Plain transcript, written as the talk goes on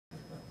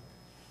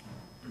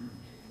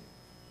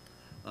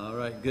All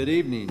right, good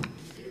evening.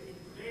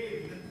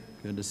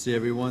 Good to see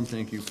everyone.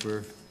 Thank you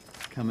for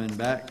coming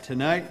back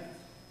tonight.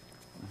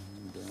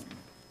 And,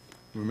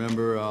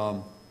 remember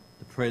to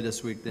pray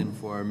this week then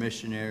for our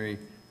missionary,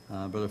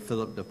 Brother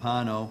Philip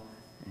DePano,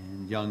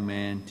 and young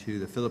man to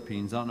the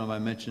Philippines. I don't know if I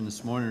mentioned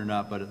this morning or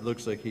not, but it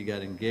looks like he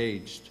got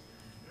engaged.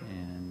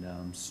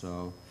 And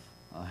so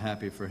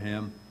happy for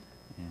him.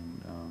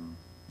 And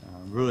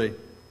really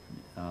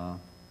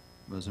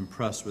was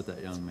impressed with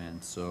that young man.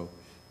 So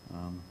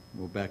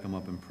we'll back him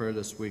up in prayer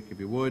this week if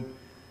you would.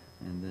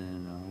 And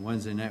then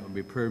Wednesday night will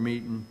be prayer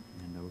meeting,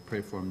 and we'll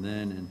pray for him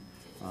then.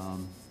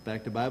 And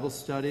back to Bible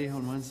study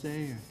on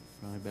Wednesday, or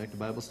probably back to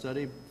Bible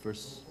study,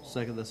 1st,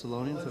 2nd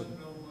Thessalonians. I'll let you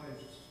know by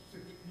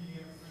 6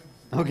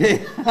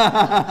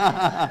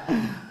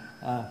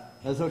 p.m.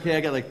 That's okay. I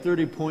got like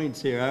 30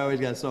 points here. I always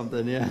got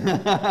something.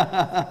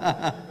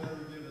 Yeah.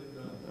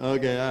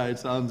 Okay. All right.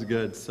 Sounds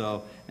good.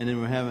 So, and then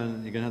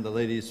you're gonna have the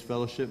ladies'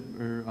 fellowship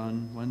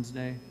on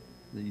Wednesday.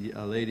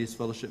 The ladies'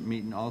 fellowship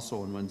meeting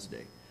also on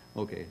Wednesday.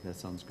 Okay, that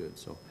sounds good.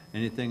 So,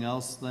 anything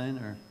else then,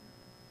 or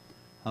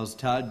how's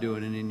Todd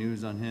doing? Any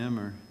news on him,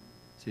 or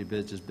is he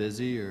just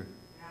busy, or?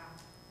 Yeah,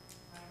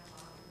 right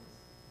along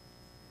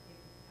with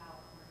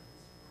California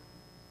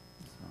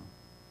this morning.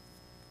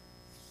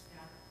 So,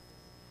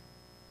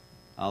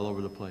 Yeah. all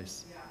over the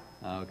place.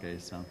 Yeah. Okay,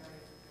 so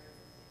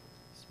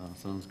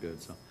sounds good.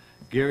 So,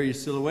 Gary, you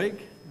still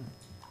awake?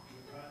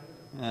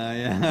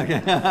 Yeah, okay.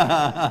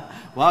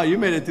 Wow, you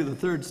made it through the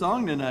third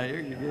song tonight.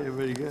 You're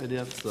pretty good.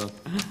 Yep. So,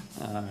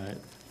 all right.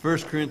 1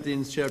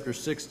 Corinthians chapter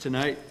 6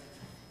 tonight,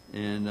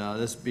 and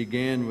this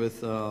began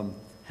with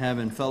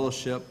having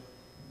fellowship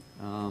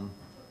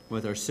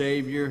with our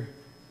Savior,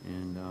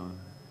 and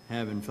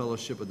having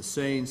fellowship with the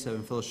saints,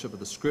 having fellowship with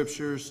the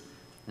Scriptures,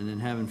 and then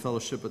having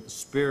fellowship with the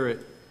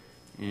Spirit.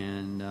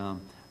 And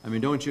I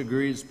mean, don't you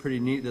agree? It's pretty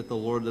neat that the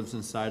Lord lives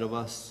inside of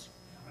us.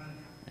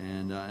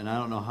 And I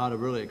don't know how to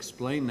really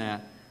explain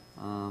that.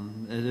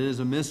 It is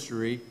a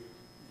mystery,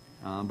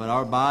 but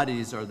our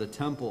bodies are the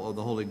temple of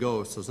the Holy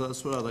Ghost. So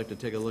that's what I'd like to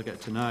take a look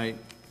at tonight.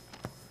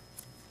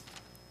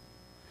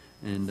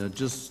 And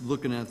just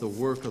looking at the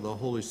work of the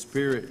Holy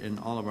Spirit in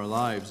all of our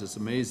lives, it's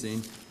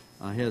amazing.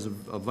 He has a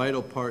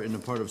vital part in the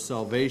part of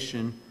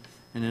salvation,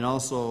 and then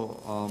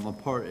also a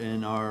part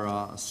in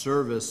our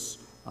service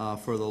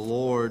for the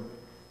Lord.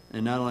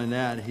 And not only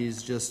that,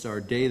 He's just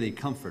our daily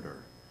comforter.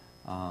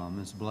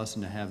 It's a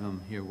blessing to have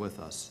him here with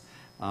us.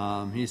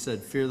 He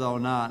said, "Fear thou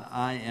not,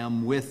 I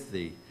am with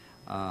thee."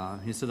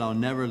 He said, "I'll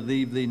never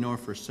leave thee nor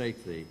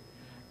forsake thee."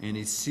 And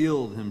he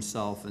sealed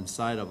himself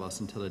inside of us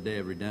until the day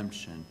of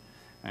redemption.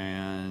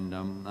 And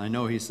I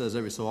know he says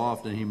every so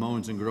often, he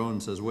moans and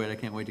groans and says, "Wait, I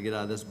can't wait to get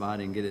out of this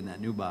body and get in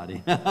that new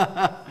body."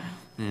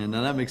 And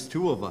that makes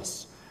two of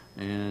us.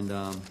 And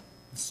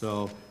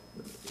so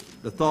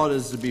the thought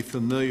is to be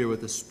familiar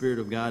with the Spirit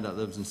of God that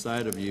lives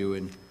inside of you,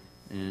 and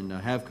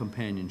have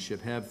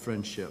companionship, have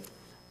friendship.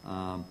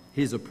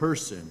 He's a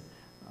person.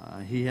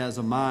 He has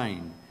a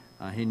mind.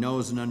 He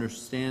knows and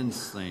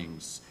understands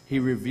things. He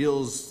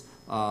reveals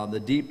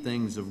the deep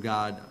things of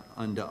God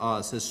unto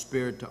us, His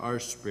Spirit to our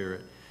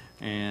spirit.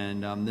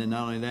 And then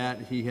not only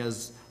that, He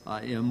has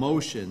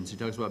emotions. He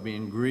talks about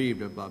being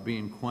grieved, about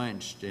being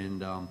quenched,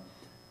 and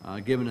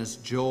giving us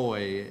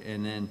joy.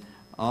 And then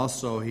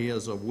also He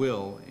has a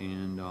will,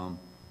 and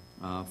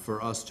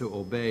for us to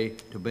obey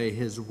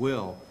His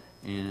will.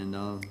 And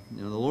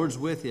the Lord's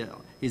with you.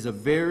 He's a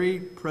very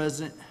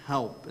present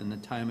help in the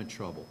time of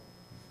trouble.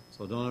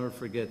 So don't ever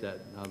forget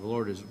that. The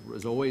Lord is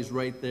always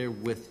right there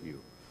with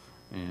you.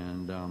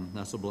 And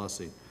that's a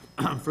blessing.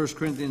 1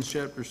 Corinthians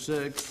chapter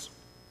 6.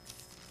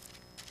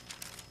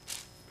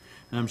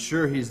 And I'm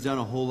sure He's done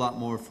a whole lot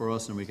more for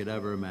us than we could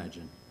ever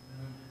imagine.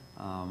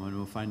 And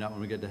we'll find out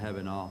when we get to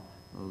heaven, all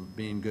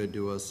being good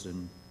to us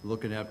and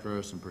looking after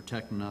us and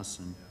protecting us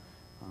and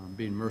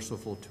being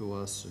merciful to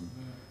us, and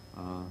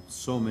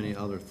so many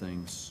other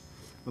things.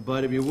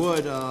 But if you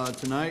would,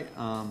 tonight,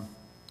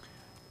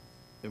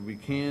 if we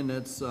can,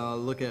 let's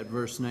look at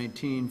verse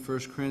 19, 1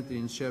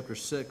 Corinthians chapter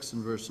 6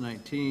 and verse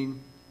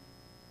 19.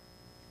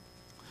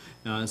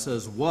 Now it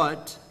says,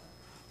 "What?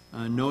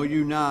 Know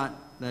you not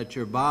that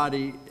your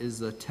body is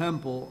the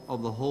temple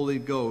of the Holy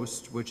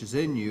Ghost, which is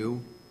in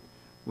you,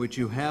 which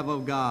you have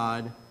of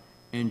God,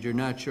 and you're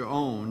not your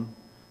own?"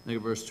 Look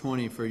at verse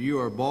 20. "For you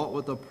are bought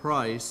with a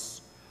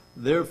price,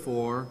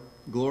 therefore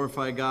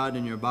glorify God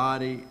in your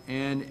body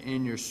and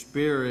in your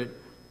spirit,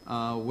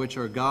 which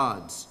are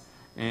God's."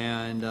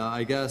 And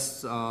I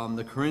guess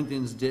the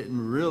Corinthians didn't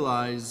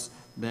realize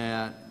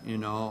that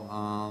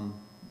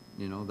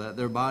that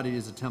their body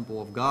is a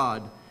temple of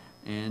God,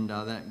 and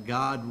that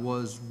God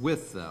was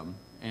with them,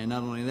 and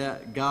not only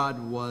that, God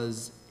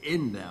was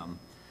in them.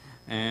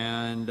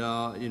 And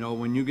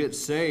when you get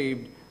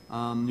saved,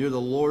 you're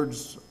the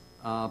Lord's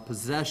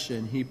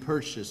possession. He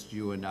purchased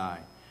you and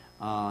I.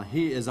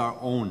 He is our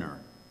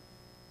owner.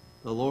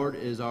 The Lord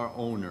is our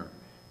owner.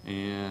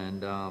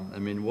 And I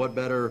mean, what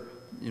better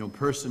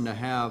person to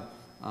have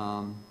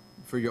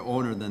for your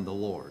owner than the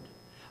Lord?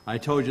 I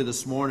told you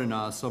this morning,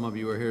 some of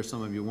you were here,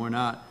 some of you were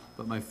not,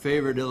 But my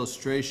favorite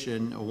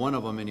illustration, or one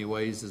of them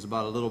anyways, is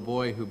about a little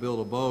boy who built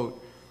a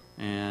boat,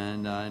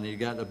 and he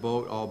got the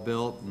boat all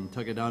built and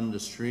took it down to the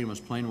stream, was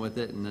playing with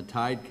it, and the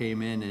tide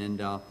came in, and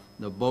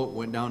the boat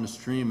went down the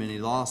stream, and he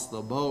lost the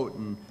boat,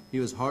 and he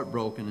was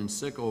heartbroken and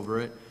sick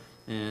over it.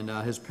 And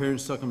his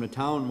parents took him to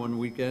town one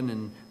weekend,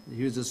 and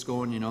he was just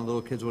going,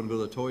 little kids want to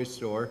go to the toy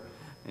store.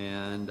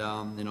 And,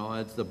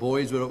 as the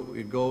boys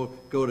would go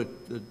to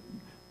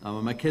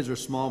when my kids were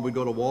small, we'd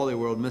go to Wally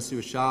World. Missy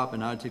would shop,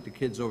 and I'd take the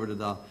kids over to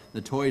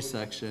the toy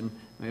section.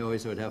 We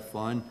always would have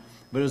fun.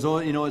 But it's all,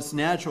 it's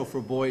natural for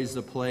boys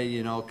to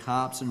play,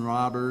 cops and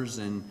robbers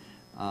and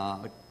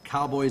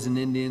cowboys and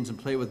Indians and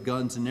play with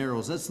guns and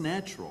arrows. That's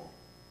natural.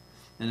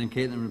 And then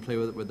Caitlin would play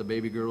with the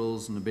baby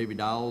girls and the baby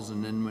dolls,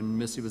 and then when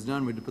Missy was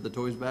done, we'd put the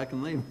toys back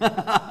and leave.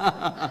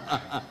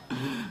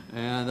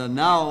 And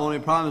now, only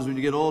problem is when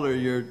you get older,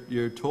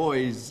 your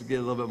toys get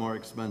a little bit more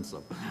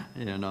expensive.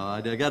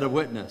 I got a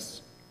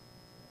witness.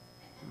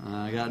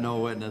 I got no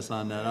witness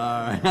on that.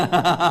 All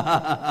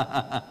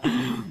right.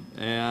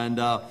 And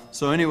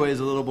so anyways,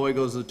 the little boy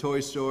goes to the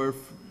toy store,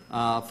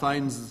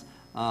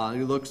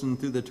 he looks in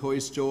through the toy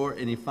store,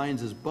 and he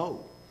finds his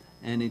boat.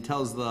 And he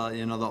tells the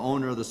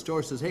owner of the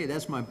store, says, "Hey,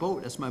 that's my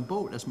boat, that's my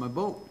boat, that's my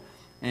boat."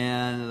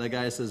 And the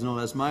guy says, "No,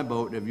 that's my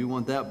boat. If you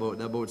want that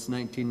boat's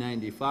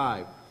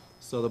 $19.95.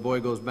 So the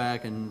boy goes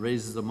back and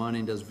raises the money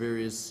and does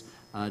various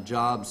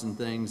jobs and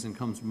things, and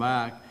comes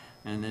back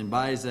and then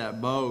buys that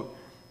boat,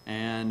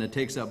 and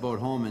takes that boat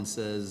home and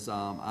says,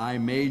 "I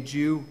made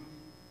you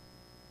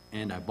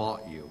and I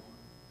bought you."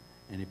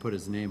 And he put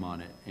his name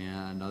on it.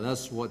 And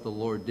that's what the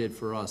Lord did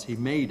for us. He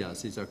made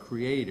us. He's our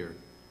creator.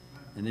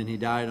 And then he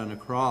died on a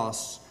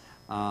cross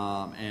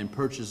and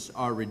purchased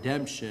our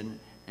redemption,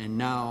 and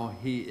now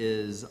he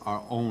is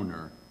our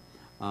owner.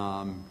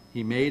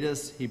 He made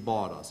us, he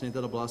bought us. Ain't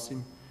that a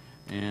blessing?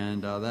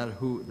 And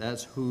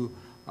that's who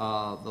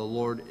the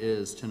Lord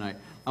is tonight.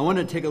 I want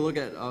to take a look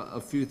at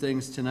a few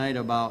things tonight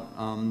about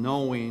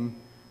knowing,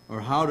 or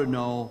how to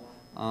know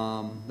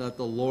that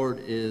the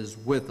Lord is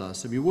with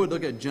us. If you would,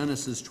 look at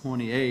Genesis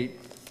 28.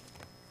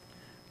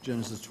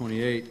 Genesis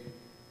 28.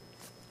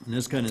 And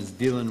this kind of is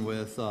dealing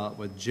with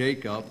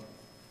Jacob.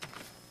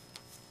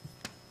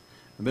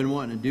 I've been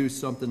wanting to do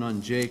something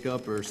on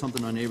Jacob, or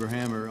something on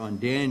Abraham, or on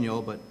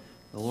Daniel, but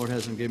the Lord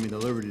hasn't given me the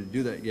liberty to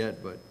do that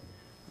yet. But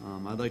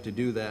I'd like to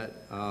do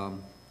that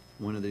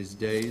one of these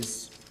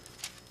days.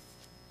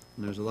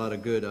 And there's a lot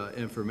of good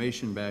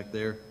information back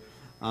there.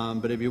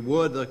 But if you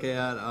would, look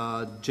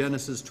at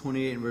Genesis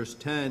 28 and verse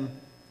 10.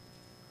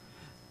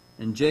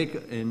 And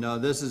Jacob,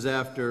 this is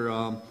after,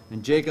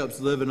 and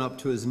Jacob's living up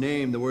to his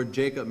name. The word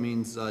Jacob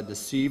means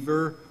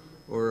deceiver,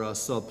 or a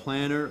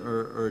supplanter,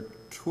 or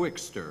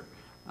trickster.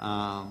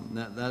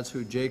 That's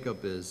who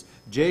Jacob is.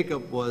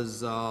 Jacob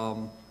was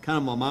kind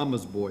of my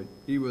mama's boy.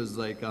 He was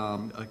like,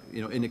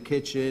 in the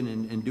kitchen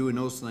and doing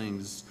those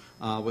things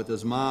with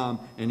his mom.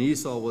 And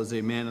Esau was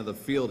a man of the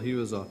field. He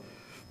was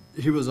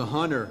a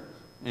hunter.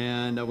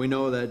 And we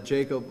know that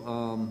Jacob,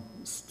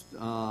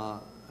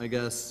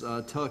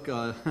 took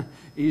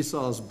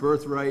Esau's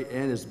birthright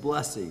and his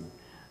blessing,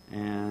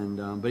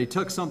 but he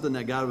took something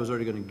that God was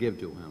already going to give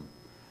to him.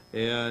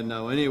 And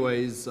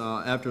anyways,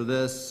 after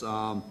this,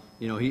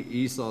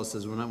 Esau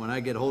says, when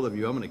I get hold of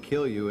you, I'm going to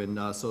kill you.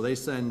 And so they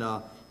send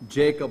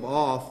Jacob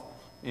off,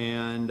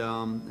 and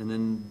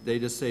then they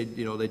just say,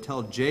 they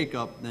tell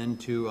Jacob then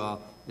to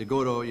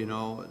go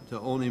to, to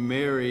only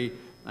marry,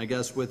 I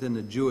guess, within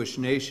the Jewish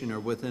nation or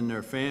within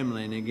their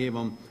family, and they gave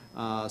them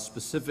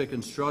specific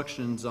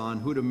instructions on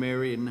who to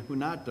marry and who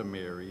not to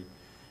marry.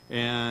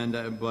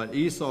 And but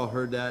Esau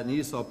heard that, and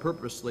Esau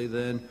purposely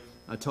then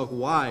took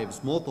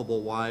wives,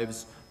 multiple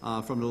wives,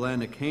 from the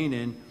land of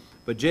Canaan.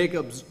 But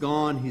Jacob's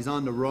gone, he's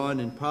on the run,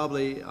 and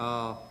probably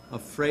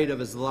afraid of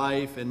his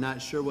life and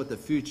not sure what the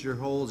future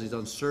holds. He's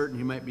uncertain,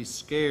 he might be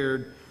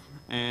scared,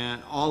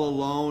 and all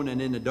alone and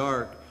in the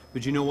dark.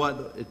 But you know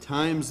what? At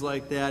times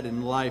like that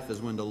in life is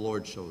when the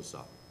Lord shows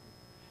up.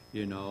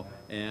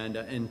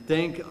 And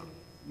thank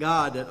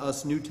God that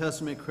us New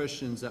Testament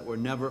Christians, that we're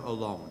never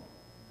alone,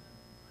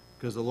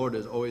 because the Lord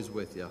is always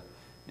with you.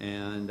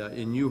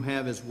 And you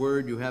have His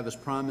Word, you have His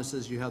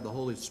promises, you have the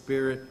Holy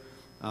Spirit.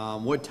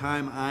 What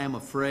time I am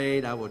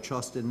afraid, I will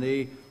trust in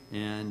Thee.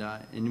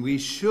 And we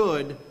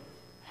should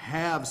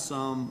have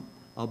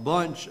a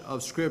bunch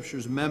of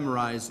scriptures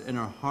memorized in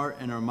our heart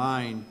and our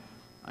mind,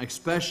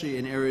 especially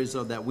in areas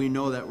of that we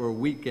know that we're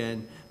weak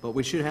in. But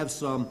we should have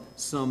some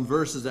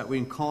verses that we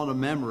can call to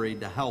memory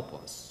to help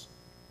us.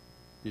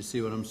 You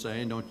see what I'm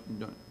saying? Don't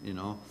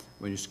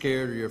when you're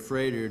scared or you're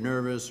afraid or you're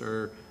nervous,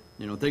 or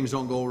things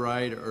don't go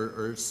right,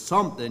 or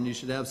something, you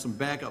should have some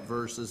backup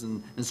verses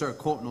and start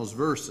quoting those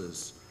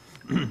verses.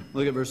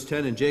 Look at verse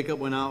 10. And Jacob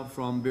went out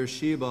from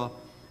Beersheba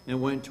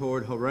and went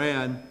toward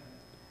Haran,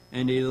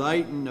 and he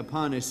lightened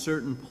upon a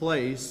certain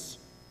place,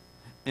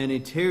 and he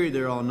tarried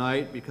there all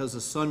night because the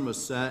sun was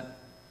set.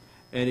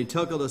 And he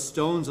took of the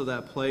stones of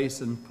that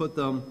place and put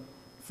them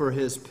for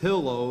his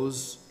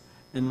pillows,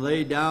 and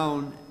lay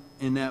down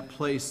in that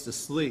place to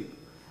sleep.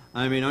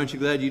 I mean, aren't you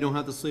glad you don't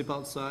have to sleep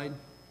outside?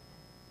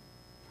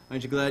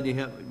 Aren't you glad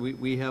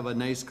we have a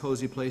nice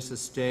cozy place to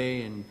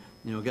stay? And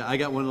I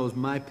got one of those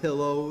My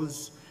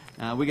Pillows.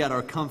 We got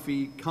our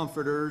comfy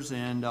comforters,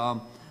 and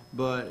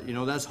but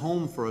that's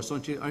home for us.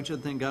 Aren't you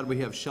thank God we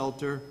have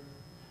shelter?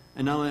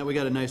 And not only that, we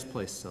got a nice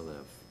place to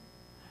live.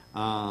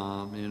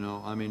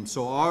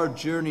 So our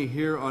journey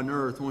here on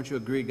earth, won't you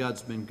agree,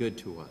 God's been good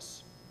to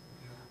us?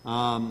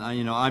 I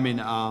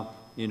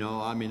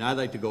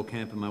like to go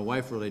camping. My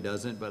wife really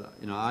doesn't, but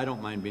I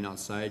don't mind being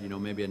outside.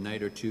 Maybe a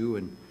night or two,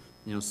 and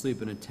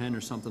sleep in a tent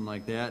or something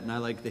like that. And I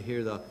like to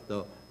hear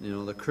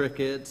the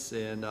crickets,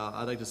 and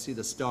I like to see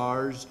the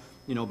stars.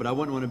 But I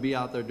wouldn't want to be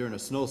out there during a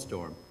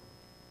snowstorm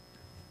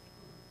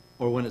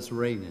or when it's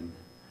raining.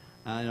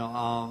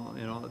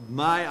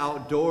 My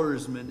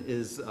outdoorsman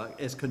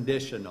is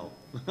conditional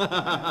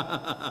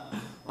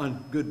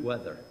on good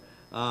weather.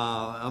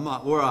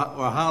 We're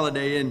a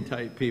Holiday Inn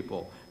type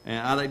people,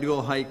 and I like to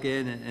go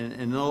hiking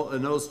and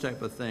those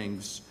type of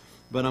things.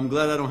 But I'm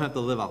glad I don't have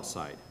to live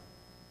outside.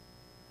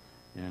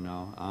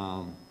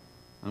 I'm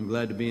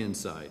glad to be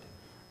inside.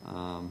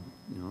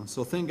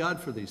 So thank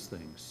God for these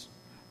things.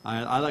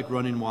 I like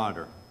running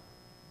water.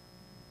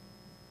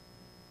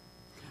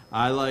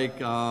 I like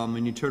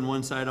when you turn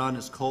one side on,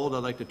 it's cold. I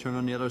like to turn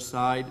on the other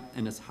side,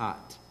 and it's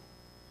hot.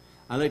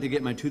 I like to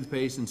get my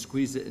toothpaste and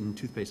squeeze it, and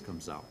toothpaste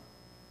comes out.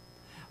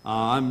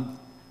 I'm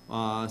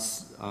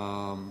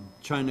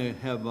trying to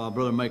have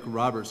Brother Mike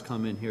Roberts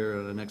come in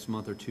here the next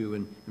month or two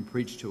and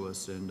preach to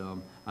us. And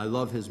I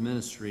love his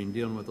ministry and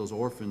dealing with those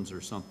orphans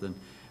or something.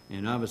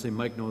 And obviously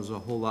Mike knows a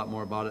whole lot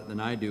more about it than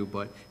I do.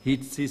 But he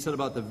said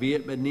about the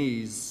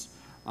Vietnamese,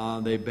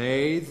 they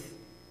bathe,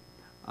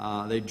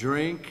 they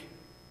drink,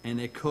 and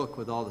they cook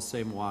with all the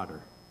same water.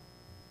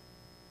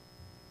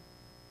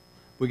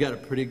 We got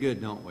it pretty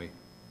good, don't we?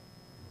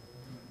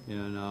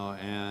 And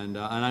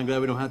I'm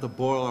glad we don't have to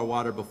boil our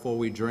water before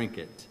we drink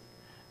it.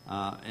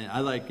 And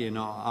I like,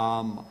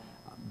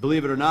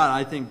 believe it or not,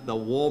 I think the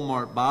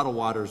Walmart bottled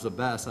water is the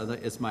best. I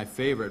think it's my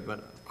favorite.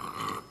 But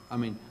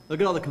look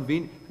at all the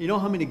convenience. You know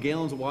how many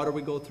gallons of water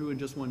we go through in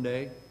just one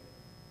day?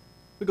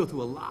 We go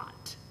through a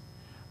lot.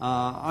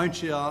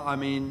 Aren't you?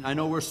 I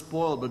know we're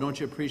spoiled, but don't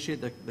you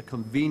appreciate the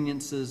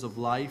conveniences of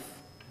life?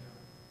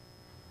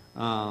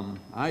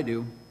 I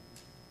do.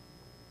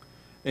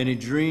 And he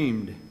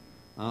dreamed.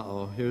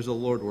 Here's the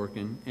Lord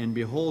working. And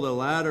behold, a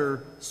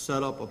ladder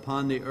set up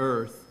upon the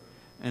earth,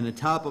 and the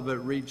top of it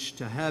reached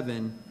to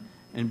heaven.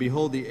 And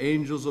behold, the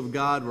angels of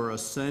God were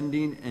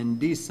ascending and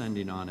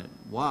descending on it.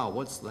 Wow,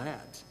 what's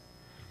that?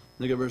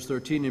 Look at verse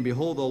 13. And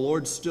behold, the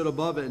Lord stood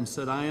above it and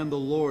said, I am the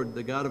Lord,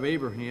 the God of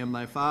Abraham,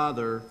 thy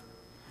father,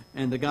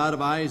 and the God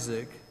of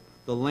Isaac.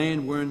 The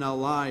land wherein thou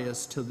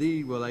liest, to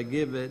thee will I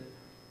give it,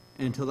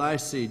 and to thy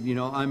seed.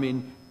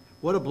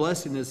 What a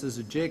blessing this is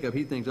to Jacob.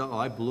 He thinks,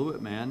 I blew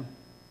it, man.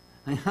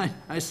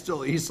 I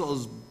stole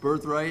Esau's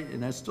birthright,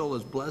 and I stole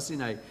his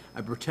blessing. I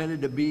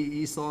pretended to be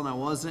Esau, and I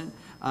wasn't.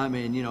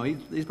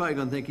 He's probably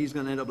going to think he's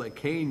going to end up like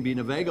Cain, being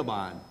a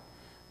vagabond.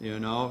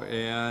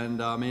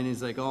 And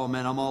he's like, oh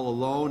man, I'm all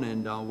alone,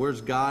 and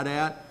where's God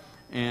at?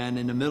 And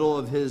in the middle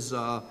of his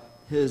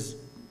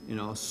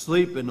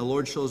sleeping, the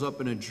Lord shows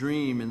up in a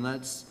dream and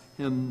lets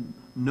him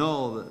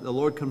know that the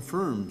Lord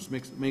confirms,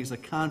 makes a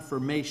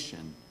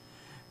confirmation.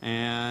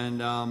 And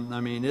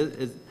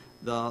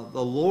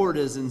the Lord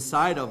is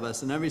inside of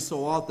us, and every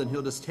so often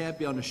He'll just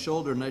tap you on the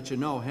shoulder and let you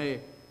know,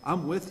 hey,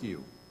 I'm with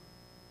you.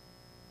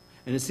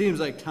 And it seems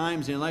like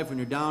times in your life when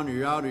you're down or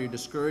you're out or you're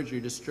discouraged or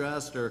you're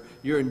distressed or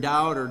you're in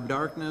doubt or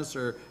darkness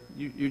or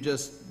you're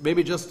just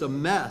maybe just a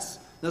mess.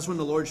 That's when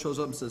the Lord shows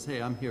up and says,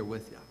 hey, I'm here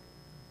with you.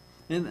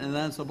 And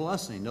that's a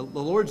blessing. The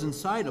Lord's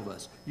inside of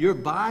us. Your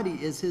body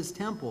is His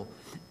temple.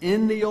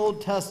 In the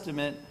Old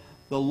Testament,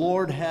 the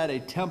Lord had a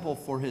temple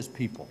for His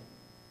people.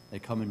 They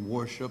come and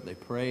worship, they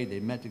pray, they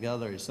met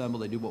together, they assemble,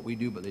 they do what we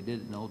do, but they did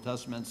it in the Old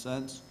Testament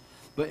sense.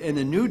 But in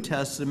the New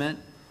Testament,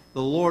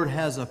 the Lord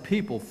has a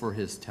people for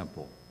His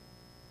temple.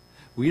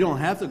 We don't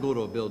have to go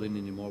to a building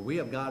anymore. We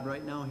have God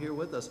right now here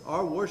with us.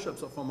 Our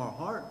worship's from our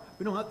heart.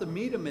 We don't have to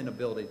meet Him in a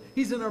building.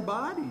 He's in our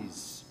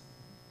bodies.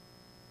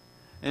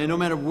 And no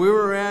matter where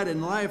we're at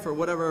in life or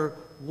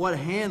what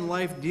hand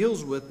life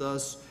deals with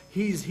us,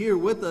 He's here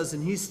with us,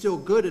 and He's still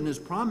good, and His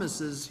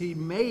promises He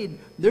made,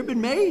 they've been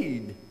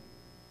made.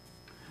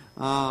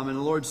 And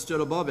the Lord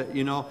stood above it.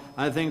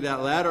 I think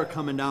that ladder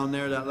coming down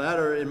there, that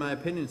ladder, in my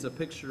opinion, is a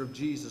picture of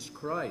Jesus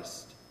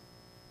Christ.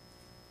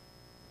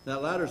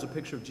 That ladder is a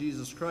picture of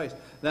Jesus Christ.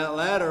 That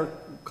ladder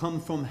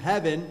come from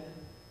heaven,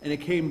 and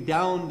it came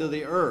down to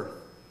the earth.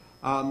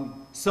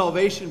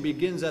 Salvation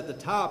begins at the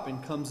top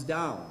and comes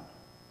down.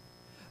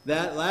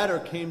 That ladder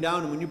came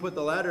down, and when you put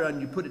the ladder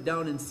on, you put it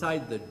down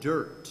inside the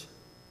dirt.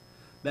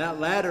 That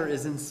ladder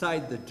is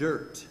inside the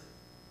dirt.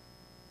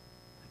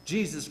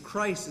 Jesus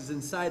Christ is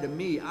inside of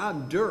me.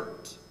 I'm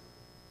dirt.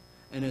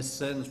 And it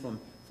ascends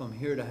from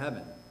here to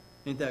heaven.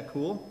 Ain't that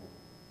cool?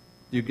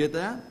 Do you get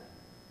that?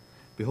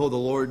 Behold, the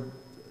Lord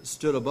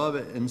stood above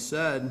it and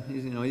said,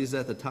 He's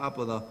at the top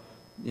of the,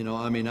 I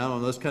don't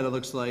know, this kind of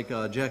looks like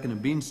Jack and the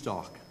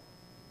Beanstalk.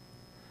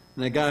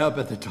 And the guy up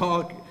at the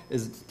top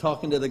is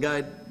talking to the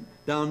guy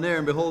down there,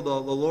 and behold, the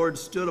Lord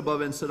stood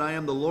above it and said, I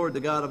am the Lord, the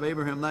God of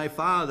Abraham, thy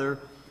father,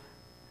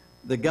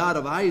 the God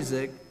of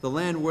Isaac. The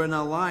land where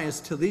thou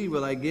liest, to thee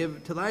will I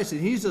give to thy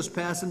seed. He's just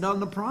passing down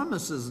the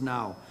promises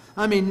now.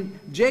 I mean,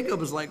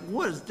 Jacob was like,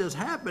 what has just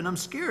happened? I'm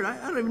scared. I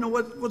don't even know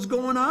what's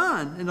going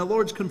on. And the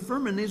Lord's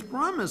confirming these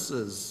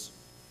promises.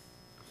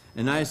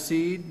 And thy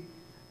seed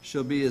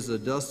shall be as the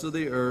dust of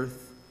the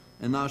earth,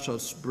 and thou shalt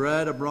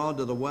spread abroad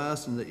to the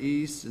west, and the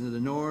east, and to the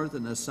north,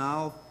 and the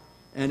south.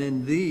 And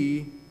in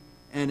thee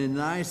and in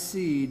thy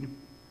seed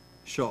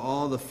shall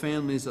all the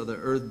families of the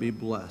earth be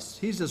blessed.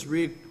 He's just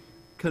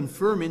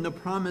reconfirming the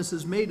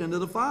promises made unto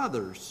the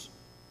fathers.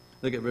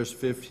 Look at verse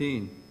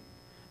 15.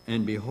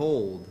 And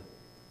behold,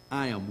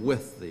 I am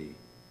with thee.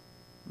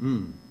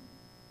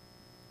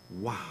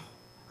 Wow.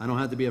 I don't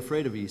have to be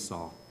afraid of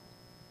Esau.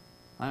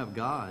 I have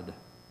God.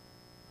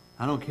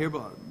 I don't care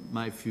about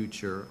my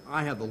future.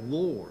 I have the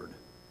Lord.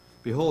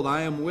 Behold,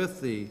 I am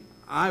with thee.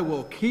 I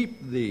will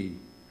keep thee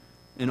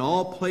in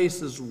all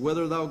places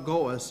whither thou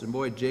goest. And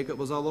boy, Jacob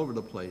was all over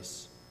the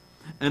place.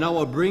 And I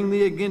will bring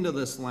thee again to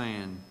this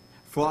land.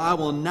 For I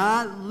will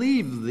not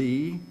leave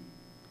thee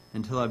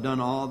until I've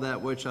done all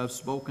that which I've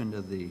spoken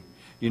to thee.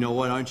 You know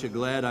what, aren't you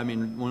glad? I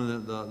mean, one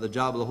of the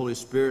job of the Holy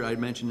Spirit, I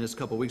mentioned this a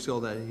couple of weeks ago,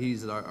 that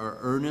He's our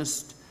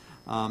earnest.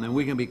 And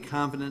we can be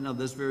confident of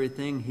this very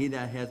thing. He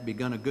that hath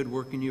begun a good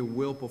work in you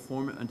will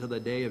perform it until the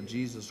day of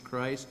Jesus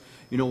Christ.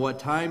 You know what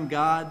time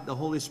God, the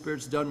Holy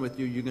Spirit's done with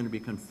you, you're going to be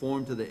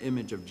conformed to the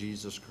image of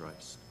Jesus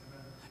Christ.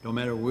 Don't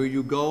matter where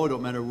you go,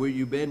 don't matter where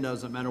you've been,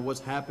 doesn't matter what's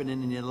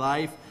happening in your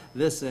life.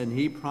 Listen,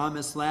 He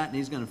promised that, and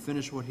He's going to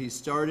finish what He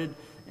started,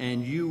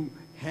 and you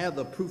have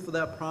the proof of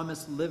that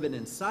promise living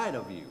inside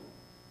of you.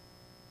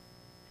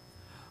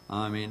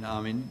 I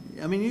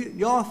mean,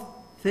 y'all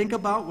think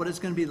about what it's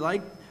going to be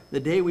like the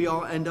day we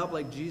all end up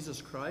like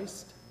Jesus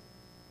Christ.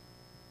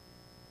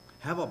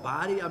 Have a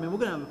body. I mean,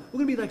 we're going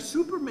to be like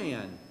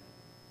Superman.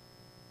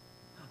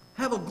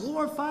 Have a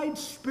glorified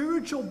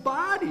spiritual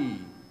body.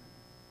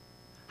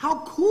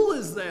 How cool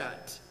is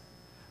that?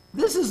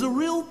 This is a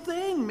real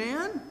thing,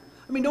 man.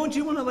 I mean, don't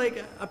you want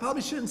to, I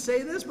probably shouldn't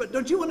say this, but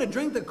don't you want to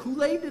drink the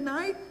Kool-Aid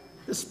tonight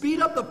to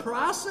speed up the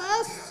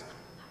process?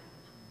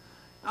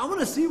 I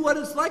want to see what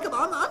it's like.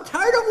 I'm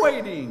tired of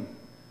waiting.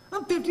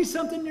 I'm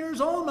 50-something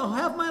years old, and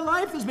half my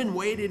life has been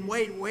waiting,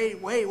 wait.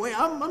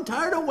 I'm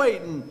tired of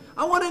waiting.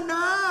 I want it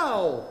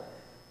now.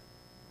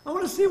 I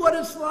want to see what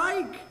it's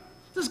like.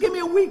 Just give me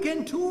a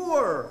weekend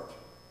tour.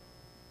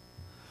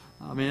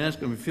 I mean, that's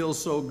going to feel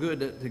so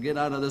good to get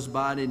out of this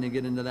body and to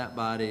get into that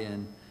body,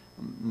 and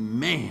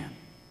man.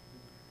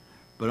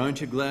 But aren't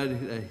you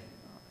glad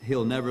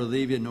He'll never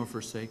leave you nor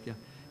forsake you?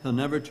 He'll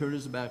never turn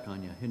His back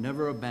on you. He'll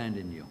never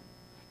abandon you.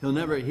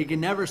 He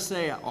can never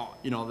say, oh,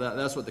 you know,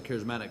 that's what the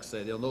charismatics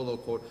say. They'll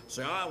quote,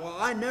 say, oh, well,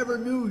 I never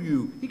knew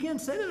you. He can't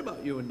say that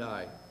about you and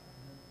I.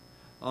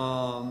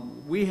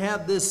 We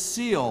have this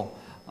seal.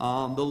 The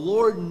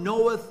Lord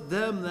knoweth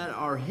them that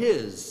are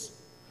His.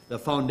 The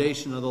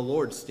foundation of the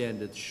Lord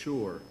standeth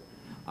sure.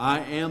 I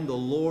am the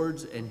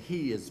Lord's, and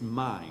He is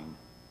mine.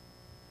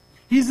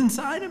 He's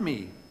inside of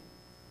me.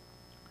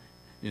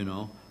 You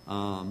know,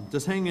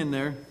 just hang in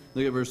there.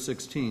 Look at verse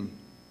 16.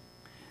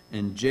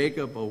 And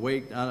Jacob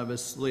awaked out of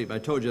his sleep. I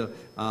told you,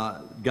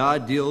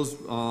 God deals,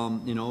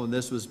 you know, and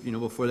this was, you know,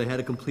 before they had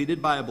a completed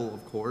Bible,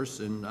 of course.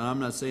 And I'm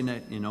not saying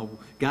that, you know,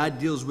 God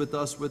deals with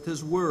us with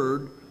His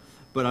Word.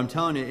 But I'm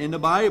telling you, in the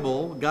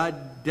Bible,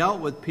 God dealt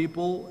with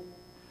people,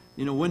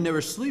 you know, when they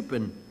were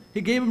sleeping.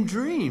 He gave them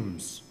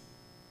dreams.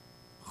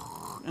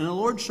 And the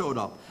Lord showed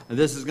up. And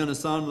this is going to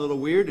sound a little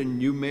weird, and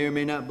you may or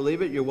may not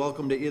believe it. You're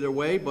welcome to either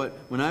way. But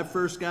when I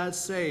first got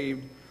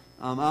saved,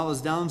 I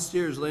was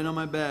downstairs laying on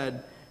my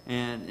bed,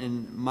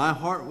 and my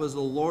heart was the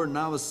Lord, and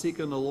I was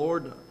seeking the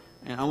Lord,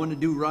 and I wanted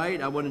to do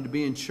right. I wanted to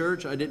be in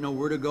church. I didn't know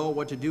where to go,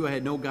 what to do. I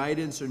had no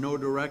guidance or no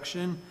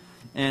direction.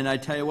 And I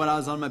tell you what, I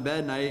was on my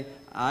bed, and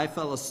I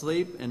fell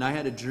asleep, and I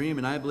had a dream,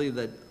 and I believe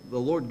that the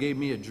Lord gave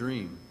me a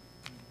dream.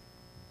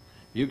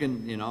 You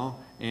can, you know,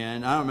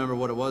 and I don't remember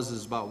what it was. It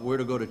was about where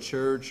to go to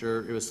church,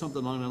 or it was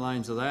something along the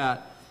lines of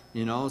that,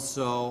 you know.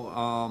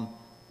 So,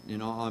 you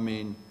know, I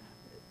mean,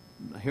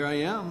 here I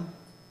am.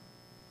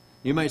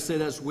 You might say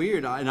that's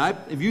weird.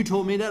 If you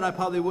told me that, I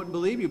probably wouldn't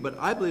believe you, but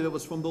I believe it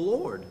was from the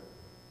Lord.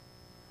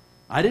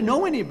 I didn't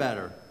know any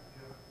better.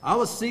 I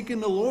was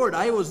seeking the Lord.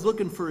 I was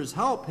looking for His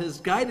help,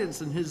 His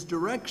guidance, and His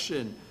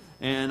direction.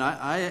 And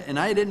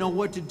I didn't know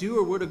what to do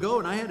or where to go.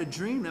 And I had a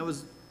dream that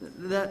was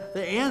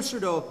the answer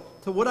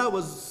to what I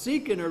was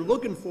seeking or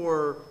looking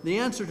for, the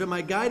answer to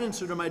my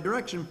guidance or to my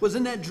direction was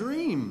in that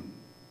dream.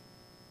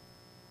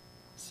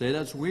 Say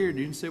that's weird.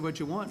 You can say what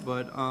you want,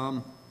 but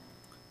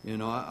you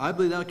know, I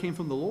believe that came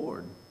from the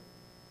Lord.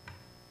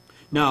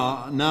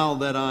 Now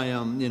that I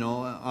am, you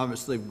know,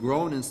 obviously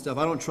grown and stuff,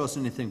 I don't trust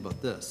anything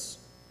but this.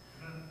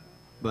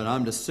 But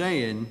I'm just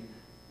saying,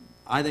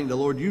 I think the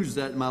Lord used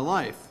that in my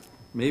life.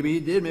 Maybe He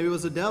did. Maybe it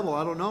was the devil.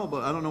 I don't know.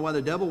 But I don't know why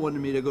the devil wanted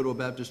me to go to a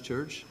Baptist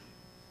church.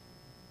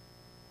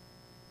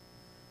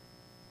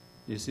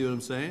 You see what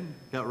I'm saying?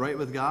 Got right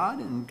with God,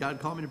 and God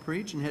called me to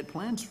preach and had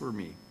plans for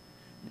me.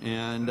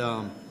 And,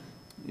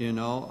 you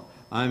know,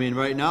 I mean,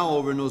 right now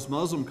over in those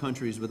Muslim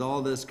countries with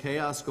all this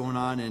chaos going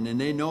on, and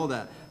they know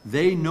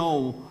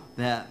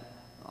that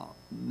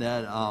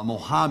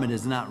Muhammad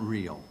is not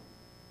real.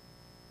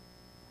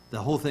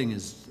 The whole thing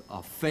is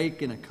a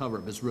fake and a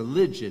cover-up. It's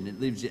religion.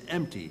 It leaves you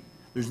empty.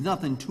 There's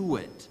nothing to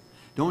it.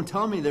 Don't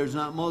tell me there's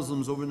not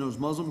Muslims over in those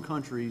Muslim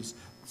countries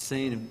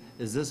saying,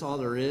 is this all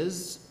there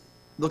is?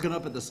 Looking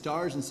up at the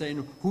stars and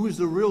saying, who's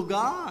the real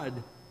God?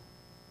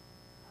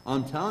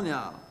 I'm telling you,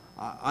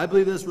 I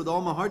believe this with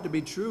all my heart to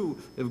be true.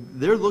 If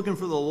they're looking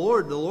for the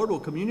Lord will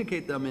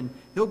communicate them, and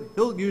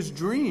He'll use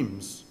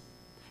dreams.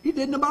 He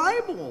did in the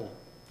Bible.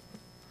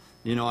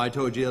 You know, I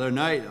told you the other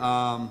night,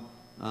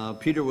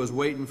 Peter was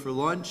waiting for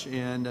lunch,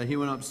 and he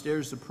went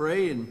upstairs to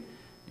pray,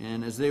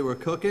 and as they were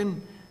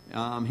cooking,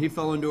 he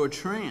fell into a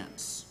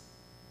trance.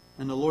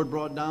 And the Lord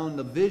brought down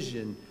the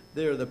vision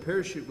there, the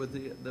parachute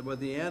with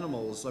the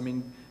animals. I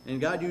mean, and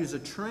God used a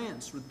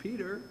trance with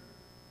Peter.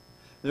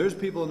 There's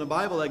people in the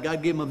Bible that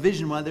God gave them a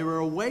vision while they were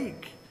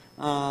awake. If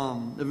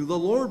the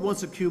Lord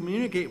wants to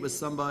communicate with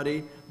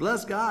somebody,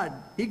 bless God,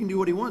 He can do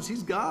what He wants.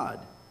 He's God.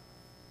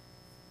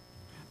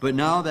 But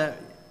now that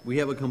we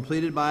have a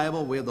completed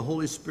Bible, we have the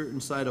Holy Spirit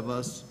inside of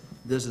us,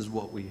 this is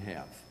what we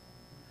have.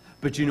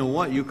 But you know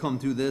what? You come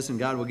through this and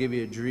God will give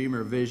you a dream or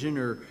a vision,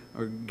 or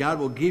God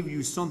will give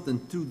you something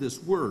through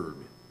this Word.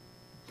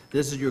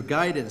 This is your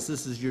guidance.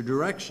 This is your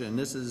direction.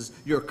 This is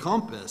your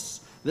compass.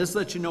 This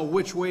lets you know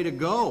which way to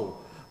go.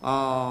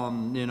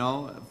 You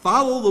know,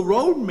 follow the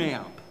road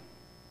map.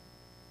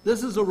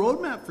 This is a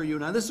road map for you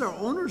now. This is our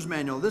owner's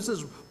manual. This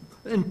is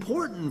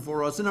important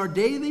for us in our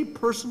daily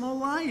personal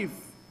life.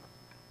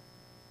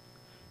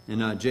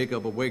 And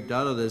Jacob awaked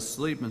out of this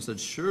sleep and said,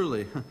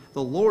 surely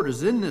the Lord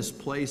is in this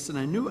place, and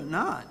I knew it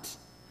not.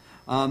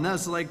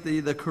 That's like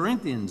the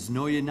Corinthians.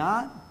 Know ye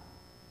not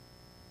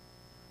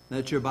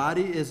that your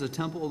body is a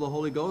temple of the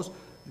Holy Ghost?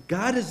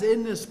 God is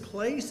in this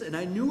place, and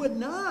I knew it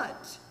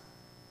not.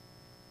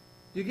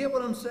 Do you get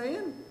what I'm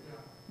saying? Yeah.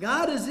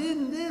 God is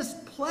in this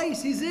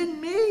place. He's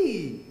in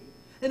me.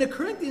 And the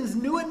Corinthians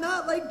knew it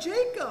not, like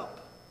Jacob.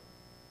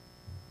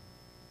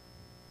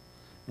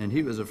 And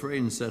he was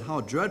afraid and said,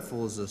 how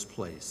dreadful is this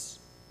place?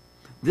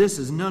 This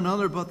is none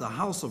other but the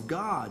house of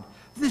God.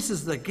 This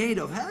is the gate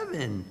of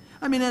heaven.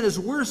 I mean, at his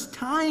worst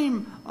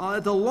time,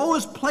 at the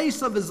lowest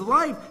place of his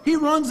life, he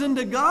runs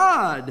into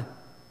God.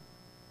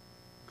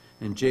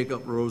 And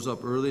Jacob rose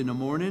up early in the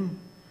morning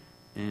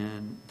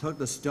and took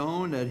the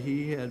stone that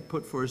he had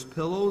put for his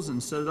pillows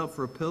and set it up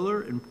for a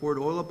pillar and poured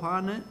oil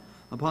upon it,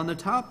 upon the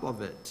top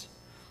of it.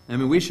 I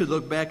mean, we should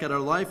look back at our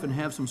life and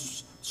have some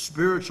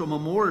spiritual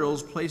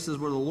memorials, places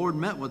where the Lord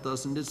met with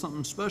us and did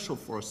something special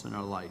for us in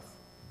our life.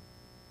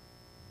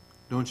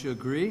 Don't you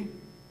agree?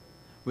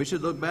 We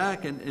should look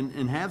back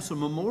and have some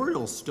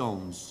memorial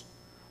stones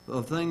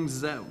of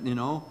things that, you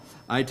know,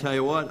 I tell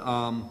you what,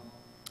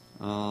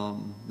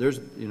 there's,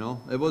 you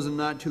know, it wasn't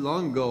not too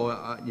long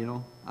ago, you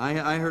know,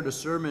 I heard a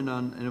sermon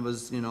on, and it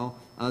was, you know,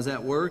 I was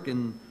at work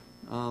and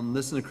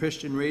listening to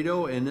Christian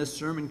radio, and this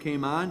sermon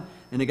came on,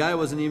 and the guy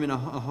wasn't even a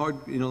hard,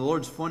 you know, the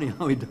Lord's funny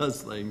how He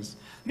does things.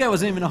 The guy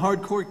wasn't even a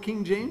hardcore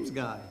King James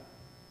guy.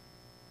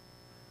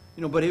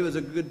 You know, but he was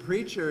a good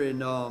preacher, and,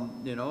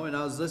 you know, and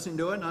I was listening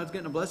to it, and I was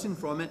getting a blessing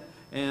from it,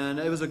 and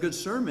it was a good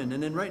sermon.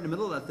 And then right in the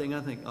middle of that thing,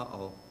 I think,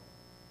 uh-oh,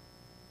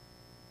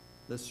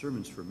 this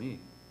sermon's for me.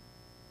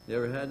 You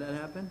ever had that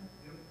happen?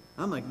 Yep.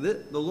 I'm like,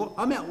 the Lord,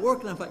 I'm at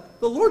work, and I'm like,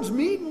 the Lord's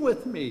meeting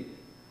with me.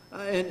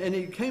 And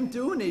He came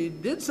through, and He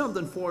did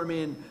something for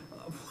me, and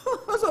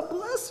it was a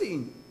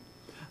blessing.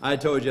 I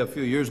told you a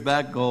few years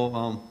back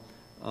ago,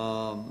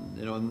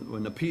 you know,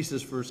 when the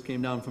Pieces first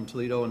came down from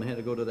Toledo and they had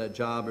to go to that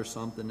job or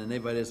something, and they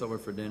invited us over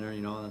for dinner,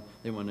 you know,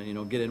 they want to, you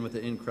know, get in with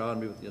the in-crowd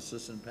and be with the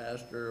assistant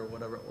pastor or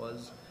whatever it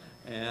was.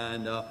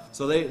 And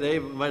so they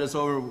invited us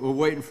over, we're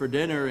waiting for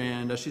dinner,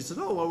 and she said,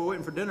 oh, while we're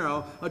waiting for dinner,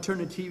 I'll turn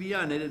the TV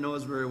on. They didn't know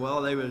us very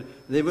well. They would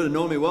have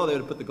known me well, they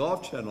would have put the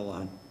Golf Channel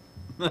on.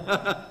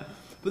 But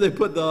they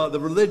put the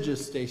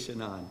religious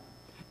station on.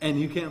 And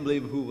you can't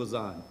believe who was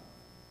on.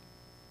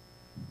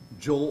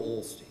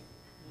 Joel Osteen.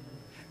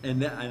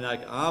 And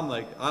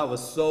I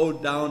was so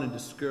down and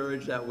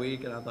discouraged that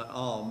week, and I thought,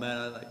 oh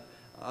man,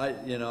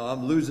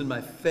 I'm losing my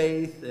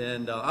faith,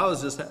 and I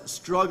was just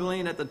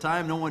struggling at the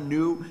time. No one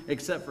knew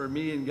except for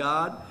me and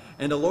God.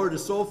 And the Lord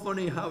is so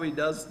funny how He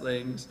does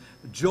things.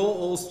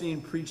 Joel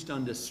Osteen preached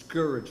on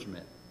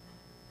discouragement,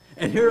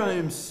 and here I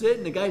am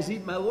sitting. The guy's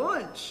eating my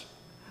lunch.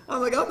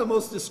 I'm like, I'm the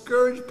most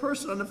discouraged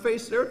person on the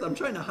face of the earth. I'm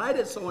trying to hide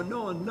it so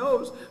no one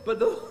knows, but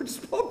the Lord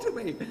spoke to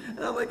me, and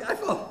I'm like, I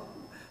felt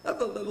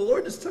the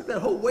Lord just took that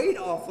whole weight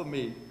off of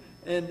me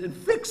and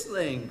fixed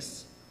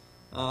things.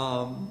 The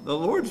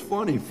Lord's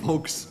funny,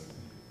 folks.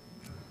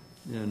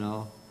 You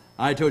know,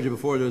 I told you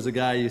before, there was a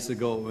guy I used to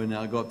go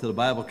up to the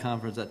Bible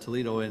conference at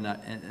Toledo, and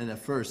at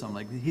first I'm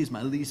like, he's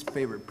my least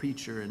favorite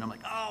preacher, and I'm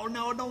like, oh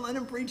no, don't let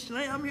him preach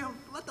tonight. I'm here,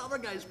 let the other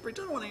guys preach.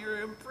 I don't want to hear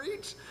him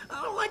preach.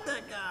 I don't like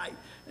that guy.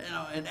 You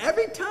know, and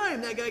every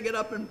time that guy got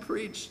up and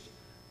preached,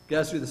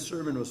 guess who the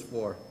sermon was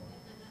for?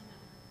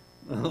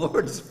 The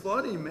Lord's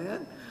funny,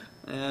 man.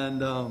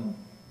 And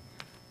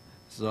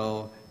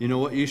so, you know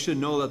what? You should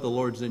know that the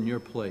Lord's in your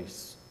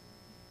place.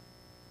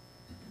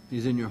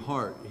 He's in your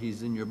heart.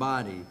 He's in your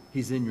body.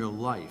 He's in your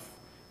life.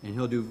 And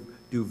He'll do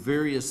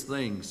various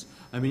things.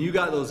 I mean, you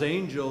got those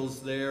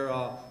angels there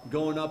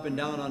going up and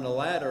down on the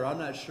ladder. I'm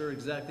not sure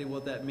exactly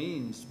what that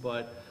means,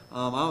 but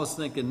I was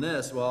thinking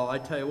this. Well, I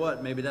tell you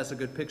what, maybe that's a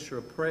good picture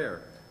of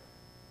prayer.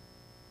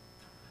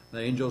 The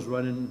angel's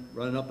running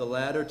up the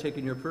ladder,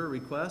 taking your prayer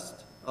request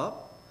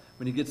up.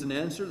 When he gets an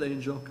answer, the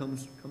angel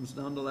comes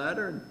down the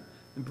ladder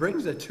and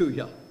brings it to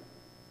you.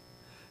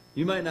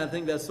 You might not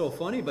think that's so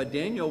funny, but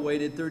Daniel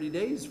waited 30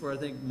 days for, I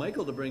think,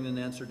 Michael to bring an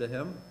answer to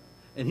him,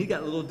 and he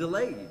got a little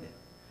delayed.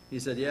 He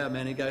said, yeah,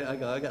 man,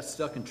 I got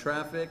stuck in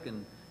traffic,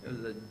 and it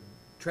was a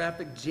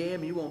traffic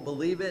jam, you won't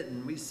believe it,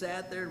 and we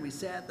sat there, and we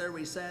sat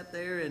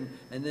there, and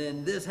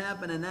then this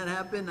happened, and that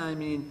happened. I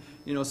mean,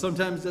 you know,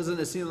 sometimes doesn't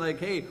it seem like,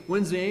 hey,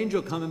 when's the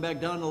angel coming back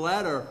down the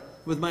ladder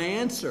with my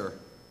answer?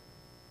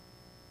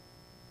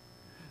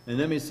 And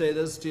let me say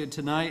this to you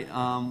tonight.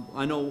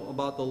 I know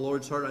about the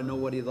Lord's heart. I know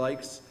what He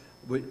likes.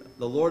 The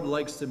Lord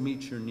likes to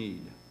meet your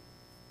need.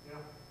 Yeah.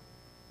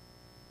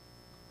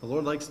 The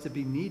Lord likes to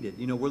be needed.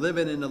 You know, we're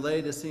living in the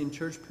Laodicean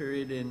church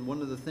period, and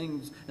one of the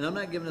things, and I'm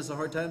not giving us a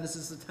hard time, this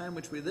is the time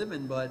which we live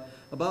in, but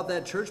about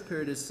that church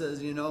period it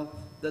says, you know,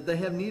 that they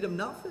have need of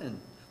nothing.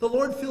 The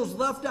Lord feels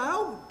left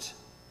out.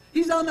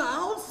 He's on the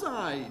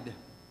outside.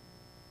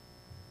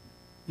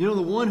 You know,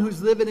 the one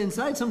who's living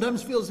inside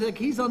sometimes feels like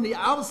He's on the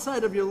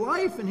outside of your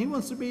life, and He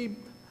wants to be,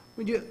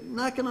 when you're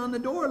knocking on the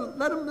door,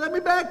 let me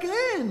back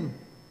in.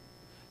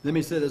 Let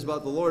me say this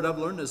about the Lord. I've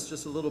learned this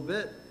just a little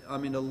bit. I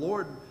mean, the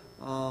Lord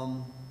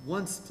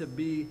wants to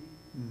be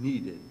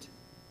needed.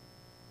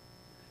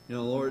 You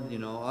know, Lord, you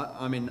know,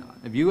 I mean,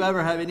 if you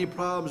ever have any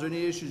problems or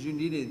any issues, you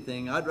need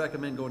anything, I'd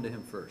recommend going to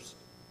Him first.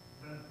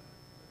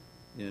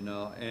 You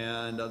know,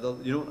 and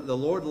the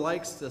Lord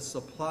likes to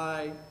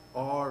supply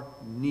our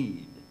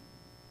need.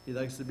 He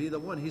likes to be the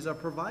one. He's our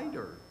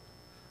provider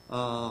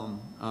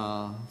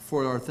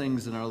for our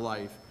things in our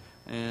life,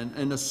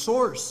 and the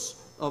source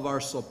of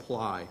our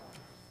supply.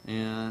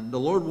 And the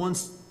Lord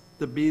wants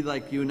to be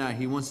like you and I.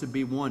 He wants to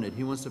be wanted.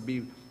 He wants to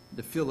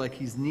feel like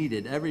He's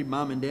needed. Every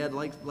mom and dad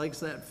likes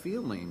that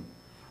feeling.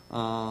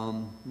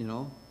 You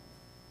know,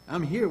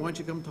 I'm here. Why don't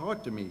you come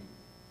talk to me?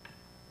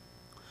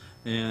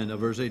 And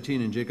verse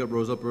 18, and Jacob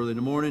rose up early in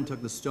the morning,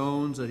 took the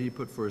stones that he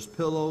put for his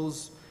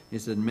pillows. He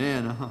said,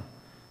 man,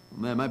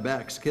 my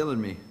back's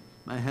killing me.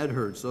 My head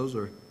hurts.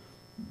 Those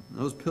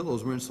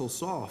pillows weren't so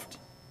soft.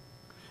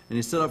 And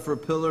he set up for a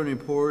pillar, and he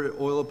poured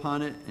oil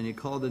upon it, and he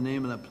called the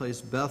name of that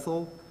place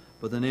Bethel,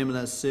 but the name of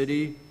that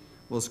city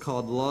was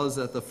called Luz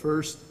at the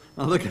first.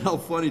 Now look at how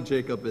funny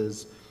Jacob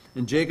is.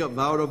 And Jacob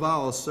vowed a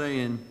vow,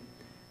 saying,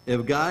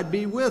 if God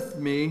be with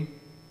me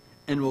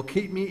and will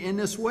keep me in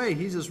this way.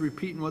 He's just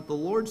repeating what the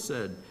Lord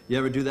said. You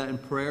ever do that in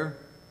prayer?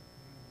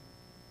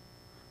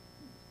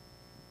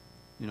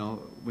 You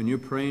know, when you're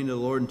praying to the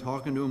Lord and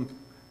talking to Him,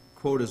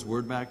 quote His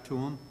word back to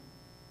Him.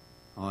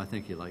 Oh, I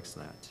think He likes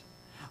that.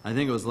 I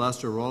think it was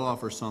Lester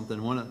Roloff or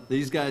something. One of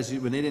these guys,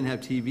 when they didn't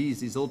have TVs,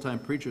 these old-time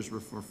preachers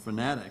were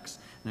fanatics,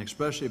 and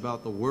especially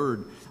about the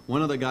Word.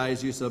 One of the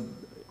guys used to,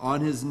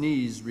 on his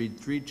knees, read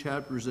 3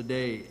 chapters a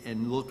day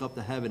and look up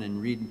to heaven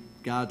and read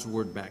God's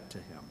Word back to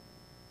him.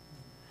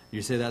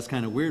 You say that's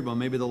kind of weird. Well,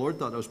 maybe the Lord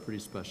thought that was pretty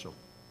special.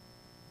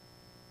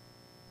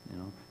 You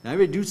know, now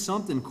every do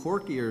something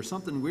quirky or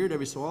something weird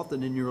every so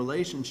often in your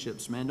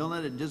relationships, man. Don't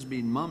let it just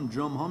be mum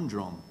drum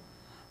humdrum.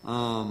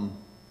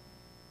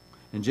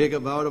 And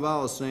Jacob vowed a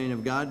vow, saying,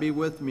 if God be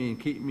with me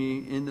and keep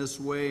me in this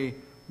way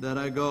that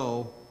I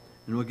go,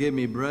 and will give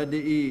me bread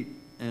to eat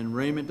and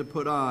raiment to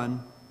put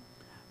on,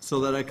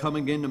 so that I come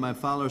again to my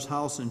father's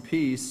house in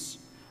peace.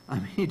 I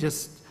mean, he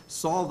just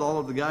solved all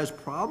of the guy's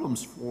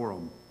problems for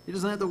him. He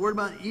doesn't have to worry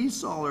about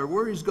Esau or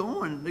where he's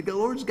going. The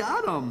Lord's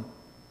got him.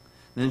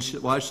 Then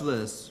watch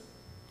this.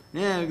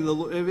 Yeah,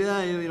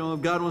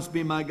 if God wants to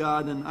be my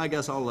God, then I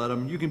guess I'll let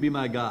Him. You can be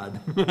my God.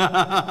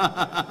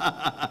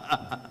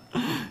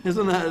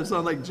 Doesn't that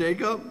sound like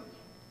Jacob?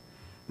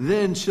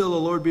 Then shall the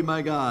Lord be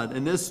my God,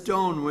 and this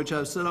stone which I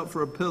have set up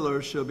for a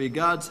pillar shall be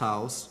God's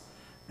house,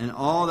 and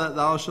all that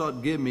thou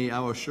shalt give me, I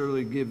will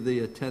surely give thee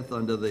a tenth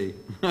unto thee.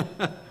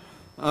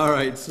 All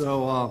right,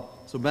 so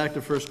back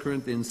to 1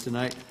 Corinthians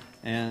tonight,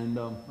 and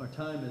our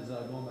time is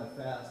going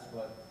by fast,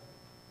 but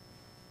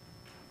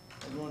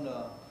I'm going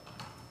to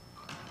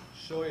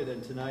show you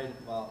then tonight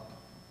about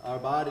our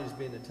bodies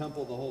being the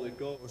temple of the Holy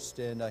Ghost,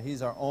 and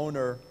He's our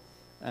owner.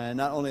 And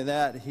not only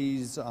that, He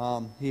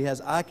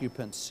has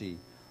occupancy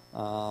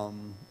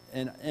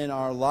in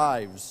our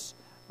lives.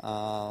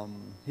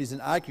 He's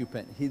an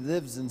occupant. He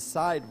lives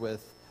inside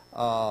with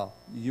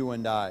you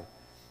and I.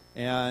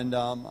 And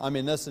I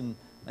mean, listen,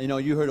 you know,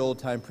 you heard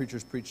old-time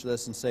preachers preach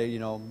this and say, you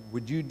know,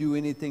 would you do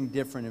anything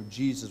different if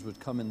Jesus would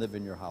come and live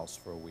in your house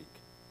for a week?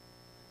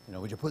 You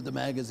know, would you put the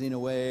magazine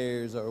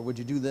away, or would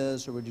you do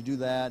this, or would you do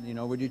that? You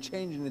know, would you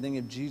change anything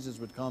if Jesus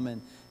would come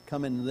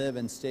and live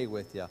and stay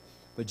with you?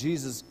 But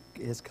Jesus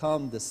has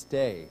come to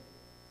stay,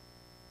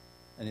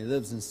 and He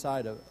lives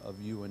inside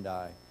of you and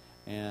I.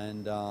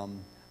 And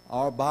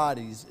our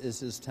bodies is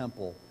His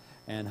temple.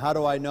 And how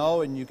do I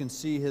know? And you can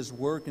see His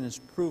work and His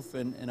proof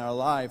in our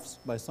lives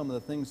by some of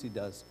the things He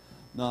does.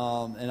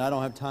 And I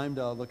don't have time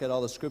to look at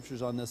all the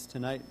scriptures on this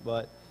tonight,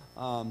 but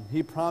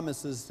He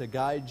promises to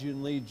guide you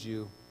and lead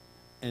you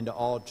into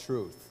all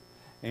truth.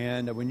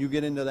 And when you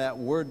get into that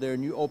word there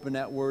and you open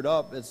that word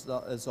up, it's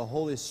the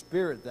Holy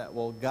Spirit that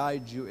will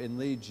guide you and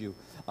lead you.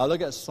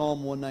 Look at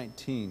Psalm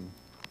 119.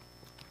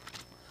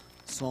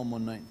 Psalm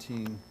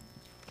 119.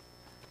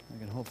 I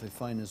can hopefully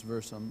find this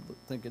verse I'm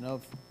thinking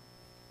of.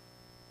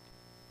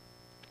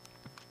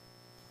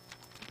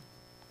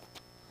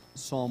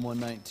 Psalm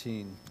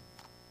 119.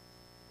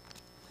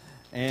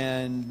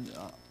 And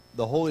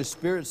the Holy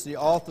Spirit's the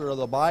author of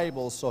the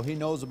Bible, so He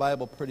knows the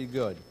Bible pretty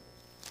good.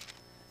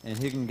 And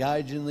He can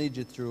guide you and lead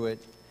you through it.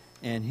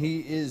 And He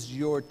is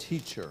your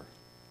teacher.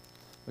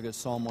 Look at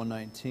Psalm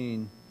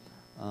 119.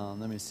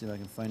 Let me see if I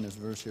can find this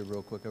verse here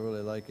real quick. I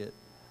really like it.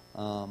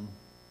 Oh, man.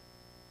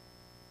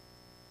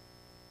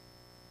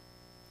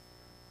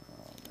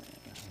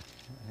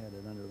 I had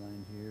it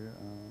underlined here.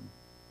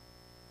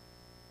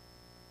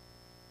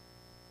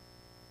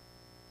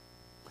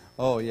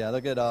 Oh, yeah.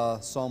 Look at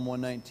Psalm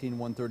 119,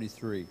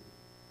 133.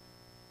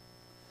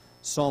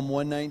 Psalm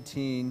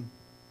 119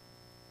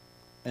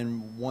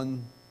 and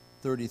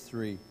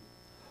 133.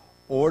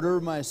 Order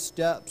my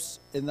steps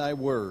in thy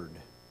word.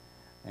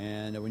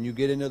 And when you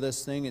get into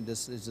this thing,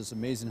 it's just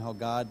amazing how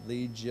God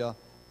leads you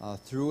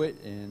through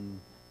it and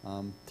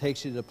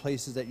takes you to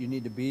places that you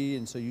need to be.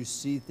 And so you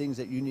see things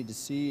that you need to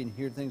see and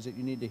hear things that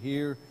you need to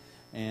hear,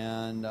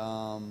 and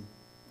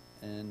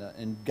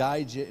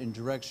guides you and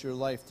directs your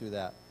life through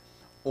that.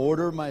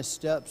 Order my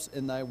steps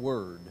in thy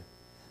word.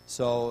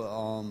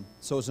 So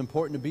it's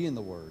important to be in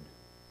the word.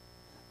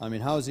 I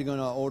mean, how is He going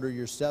to order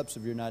your steps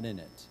if you're not in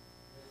it?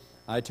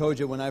 I told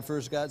you when I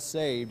first got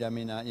saved, I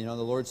mean, the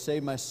Lord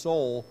saved my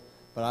soul,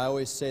 but I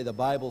always say the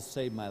Bible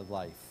saved my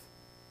life.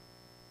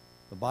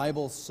 The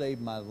Bible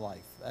saved my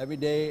life. Every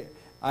day,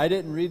 I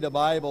didn't read the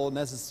Bible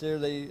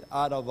necessarily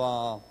out of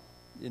want.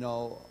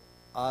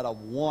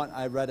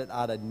 I read it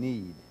out of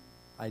need.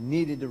 I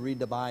needed to read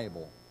the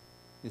Bible.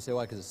 You say,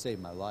 why? Because it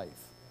saved my life.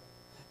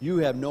 You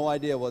have no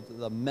idea what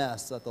the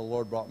mess that the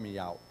Lord brought me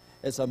out.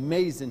 It's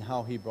amazing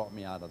how He brought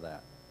me out of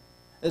that.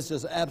 It's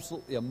just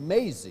absolutely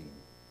amazing.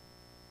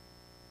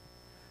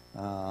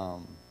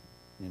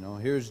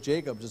 Here's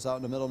Jacob just out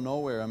in the middle of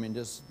nowhere. I mean,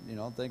 just,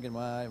 thinking,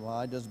 well,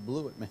 I just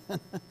blew it, man.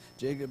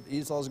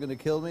 Esau's going to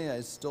kill me. I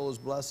stole his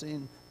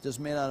blessing. Just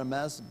made out a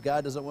mess.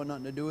 God doesn't want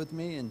nothing to do with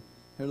me. And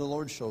here the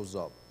Lord shows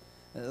up.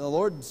 And the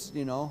Lord's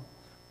not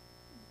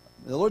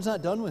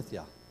done with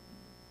you.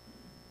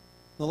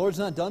 The Lord's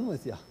not done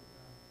with you.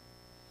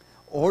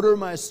 Order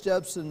my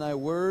steps in thy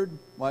word.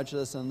 Watch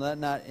this. And let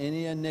not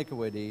any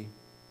iniquity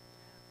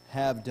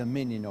have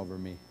dominion over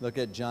me. Look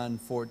at John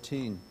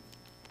 14.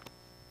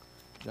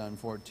 John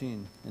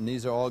 14. And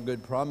these are all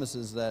good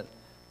promises that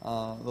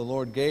the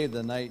Lord gave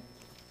the night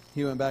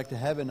He went back to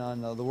heaven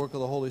on the work of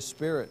the Holy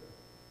Spirit.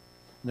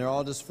 And they're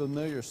all just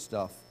familiar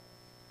stuff.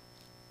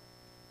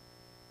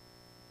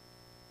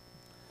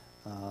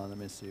 Let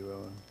me see.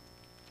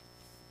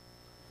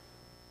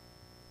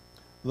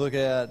 Look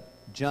at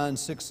John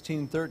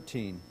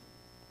 16:13.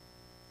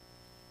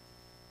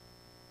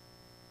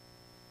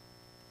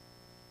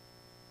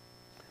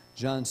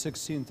 John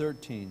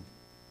 16:13.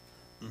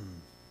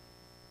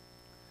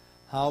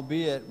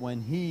 Howbeit,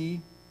 when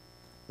He,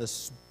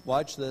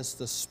 watch this,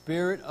 the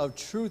Spirit of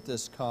truth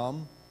is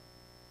come,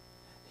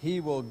 He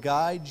will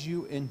guide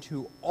you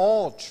into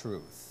all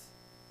truth.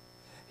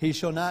 He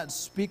shall not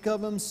speak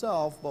of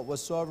Himself, but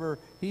whatsoever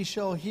He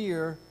shall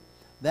hear,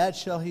 that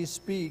shall He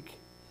speak,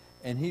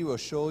 and He will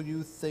show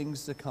you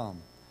things to come.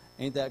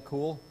 Ain't that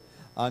cool?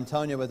 I'm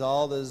telling you, with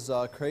all this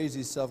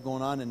crazy stuff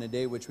going on in the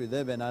day which we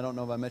live in, I don't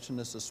know if I mentioned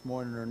this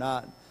morning or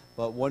not,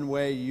 but one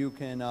way you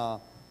can,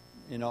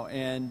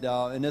 and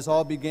this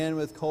all began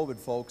with COVID,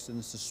 folks, and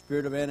it's the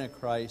spirit of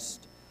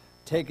Antichrist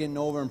taking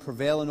over and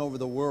prevailing over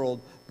the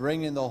world,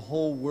 bringing the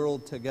whole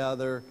world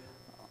together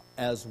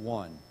as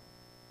one.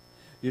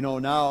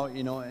 Now,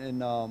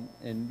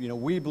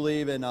 we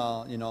believe in,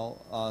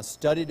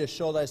 study to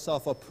show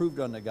thyself approved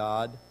unto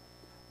God,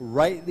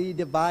 rightly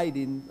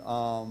dividing,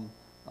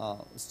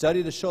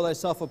 study to show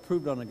thyself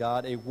approved unto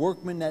God, a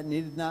workman that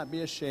needed not be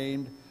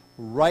ashamed,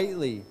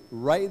 rightly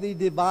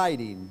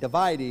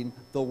dividing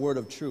the word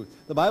of truth.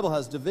 The Bible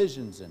has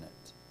divisions in it.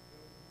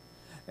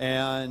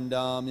 And,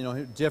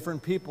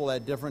 different people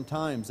at different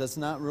times. That's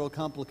not real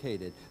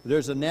complicated.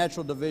 There's a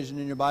natural division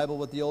in your Bible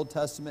with the Old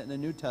Testament and the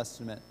New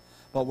Testament.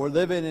 But we're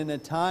living in a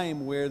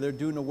time where they're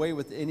doing away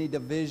with any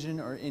division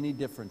or any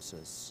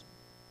differences.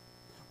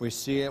 We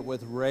see it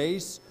with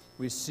race.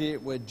 We see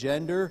it with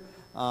gender.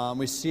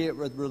 We see it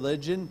with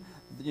religion.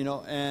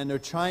 And they're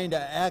trying to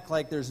act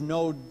like there's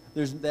no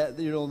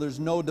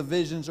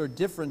divisions or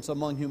difference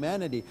among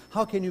humanity.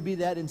 How can you be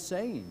that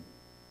insane?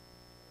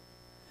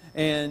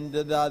 And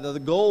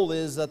the goal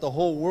is that the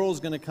whole world is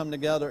going to come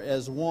together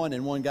as one,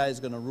 and one guy is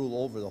going to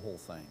rule over the whole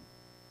thing.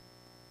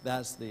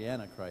 That's the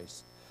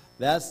Antichrist.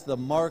 That's the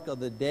mark of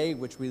the day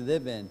which we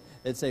live in.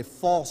 It's a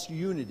false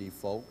unity,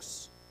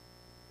 folks.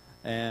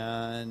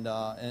 And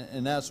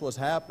that's what's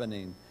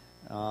happening.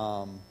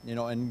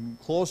 And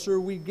closer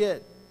we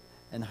get,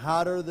 and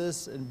hotter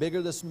this and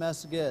bigger this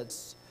mess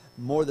gets,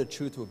 more the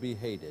truth will be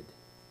hated.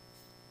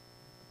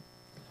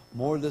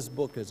 More this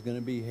book is going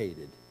to be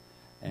hated.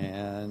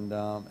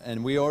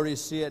 And we already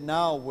see it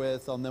now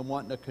with them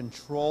wanting to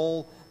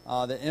control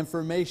the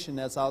information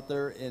that's out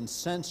there and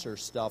censor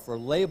stuff or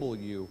label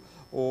you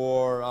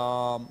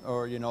or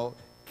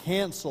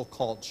cancel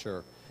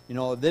culture.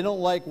 If they don't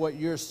like what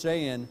you're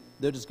saying,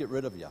 they'll just get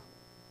rid of you.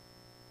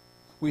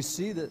 We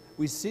see that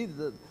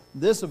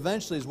this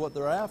eventually is what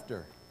they're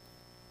after.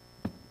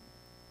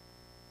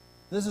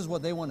 This is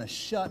what they want to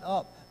shut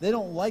up. They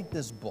don't like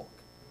this book.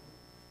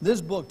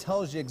 This book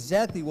tells you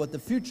exactly what the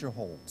future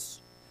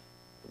holds,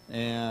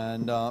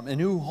 and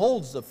who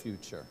holds the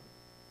future.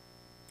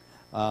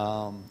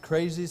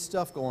 Crazy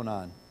stuff going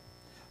on.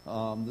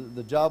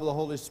 The job of the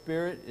Holy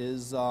Spirit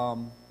is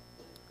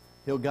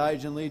He'll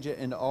guide you and lead you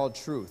into all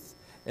truth.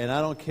 And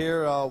I don't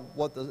care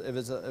if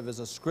it's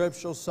a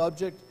scriptural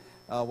subject,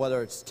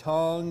 whether it's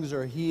tongues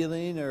or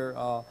healing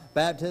or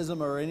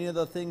baptism or any of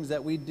the things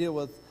that we deal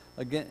with,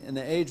 again, in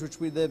the age which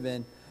we live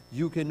in,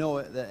 you can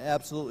know the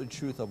absolute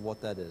truth of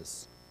what that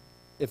is,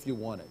 if you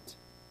want it.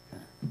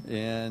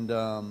 And,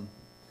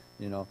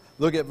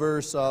 look at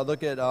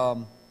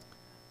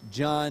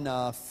John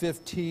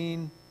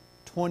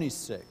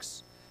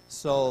 15:26.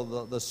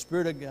 So the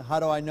Spirit of, how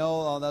do I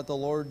know that the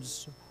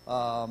Lord's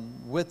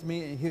with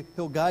me?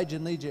 He'll guide you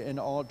and lead you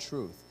into all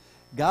truth.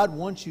 God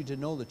wants you to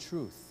know the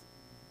truth.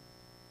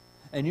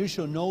 And you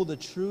shall know the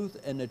truth,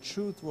 and the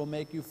truth will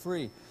make you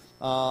free.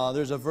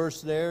 There's a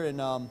verse there in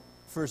 1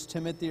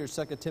 Timothy or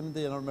 2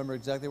 Timothy, I don't remember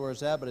exactly where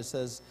it's at, but it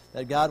says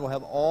that God will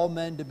have all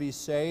men to be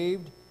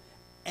saved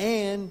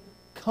and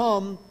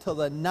come to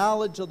the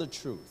knowledge of the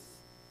truth.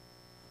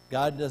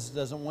 God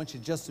doesn't want you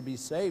just to be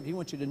saved. He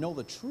wants you to know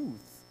the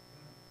truth.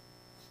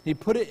 He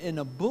put it in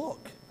a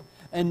book.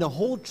 And the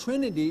whole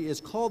Trinity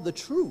is called the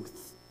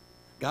truth.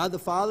 God the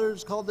Father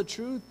is called the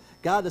truth.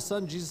 God the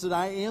Son, Jesus said,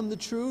 I am the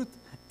truth,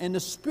 and the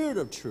Spirit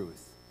of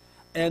truth.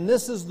 And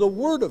this is the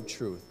Word of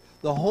truth.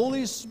 The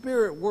Holy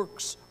Spirit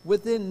works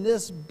within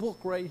this book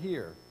right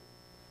here.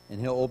 And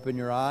He'll open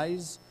your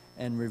eyes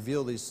and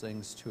reveal these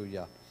things to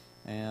you.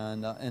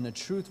 And the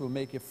truth will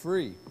make you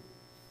free.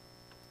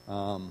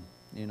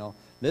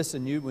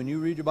 Listen, when you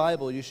read your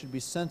Bible, you should be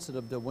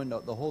sensitive to when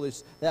the Holy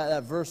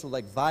that verse will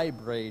like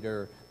vibrate,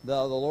 or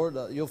the Lord,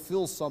 you'll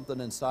feel something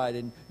inside,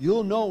 and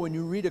you'll know when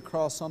you read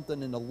across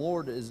something and the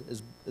Lord is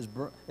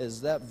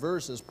that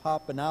verse is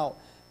popping out,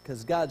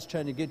 because God's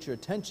trying to get your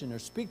attention or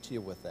speak to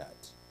you with that,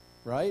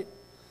 right?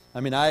 I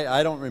mean,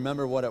 I don't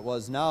remember what it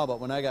was now, but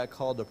when I got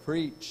called to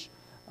preach,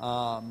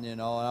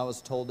 and I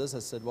was told this, I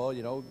said,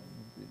 well,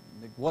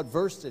 what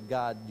verse did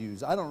God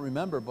use? I don't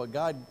remember, but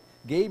God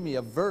gave me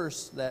a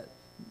verse that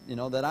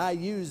I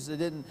used.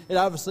 It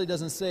obviously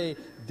doesn't say,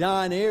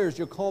 Don Ayers,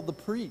 you're called to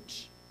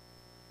preach,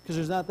 because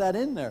there's not that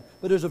in there.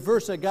 But there's a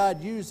verse that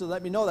God used to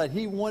let me know that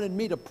He wanted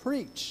me to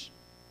preach.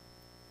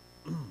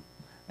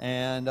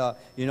 And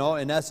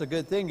and that's a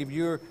good thing. If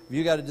you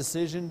got a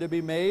decision to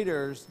be made,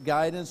 or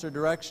guidance or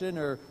direction,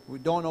 or we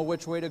don't know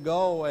which way to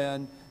go,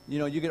 and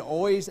you can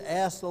always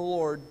ask the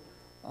Lord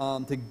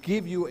to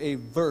give you a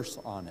verse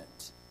on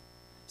it.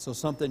 So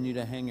something you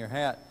to hang your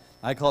hat.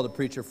 I called a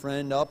preacher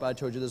friend up. I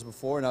told you this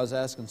before, and I was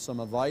asking some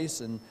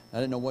advice, and I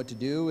didn't know what to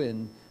do,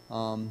 and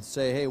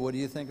say, hey, what do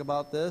you think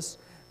about this?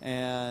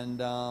 And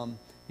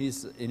he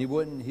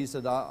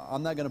said,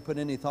 I'm not going to put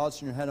any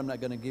thoughts in your head. I'm not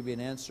going to give you an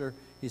answer.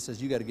 He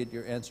says, you got to get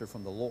your answer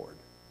from the Lord.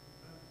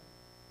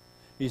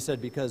 He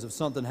said, because if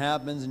something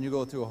happens and you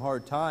go through a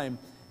hard time,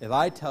 if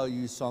I tell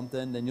you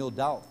something, then you'll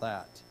doubt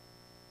that.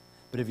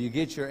 But if you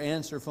get your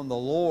answer from the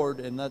Lord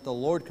and let the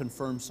Lord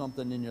confirm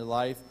something in your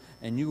life,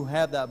 and you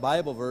have that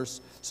Bible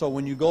verse, so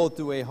when you go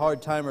through a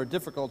hard time or a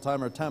difficult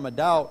time or a time of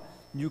doubt,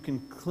 you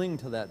can cling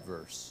to that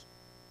verse.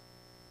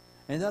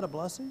 Ain't that a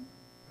blessing?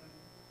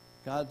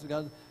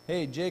 God,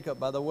 hey, Jacob,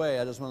 by the way,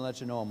 I just want to let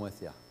you know I'm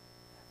with you.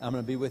 I'm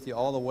going to be with you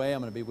all the way.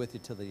 I'm going to be with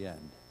you to the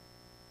end.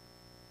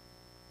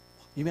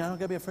 You mean I don't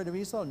got to be afraid of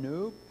Esau?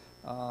 Nope.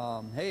 You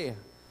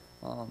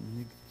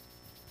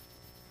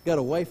got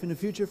a wife in the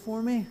future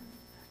for me?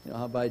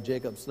 How about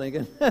Jacob's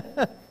thinking?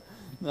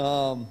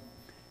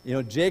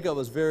 Jacob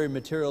was very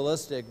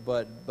materialistic,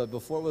 but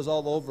before it was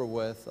all over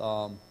with,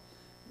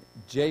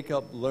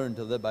 Jacob learned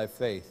to live by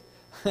faith.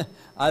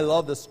 I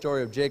love the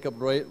story of Jacob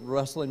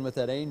wrestling with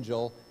that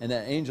angel, and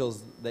that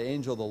angel's the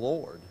angel of the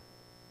Lord.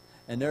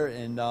 And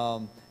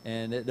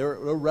they're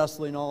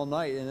wrestling all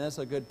night, and that's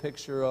a good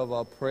picture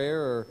of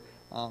prayer, or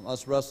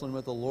us wrestling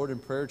with the Lord in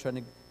prayer,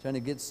 trying to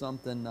get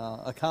something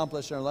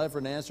accomplished in our life, or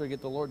an answer, get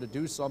the Lord to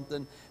do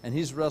something. And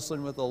he's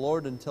wrestling with the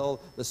Lord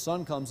until the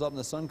sun comes up, and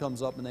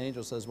the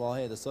angel says, well,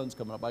 hey, the sun's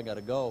coming up, I got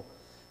to go.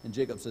 And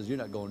Jacob says, you're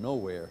not going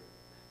nowhere.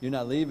 You're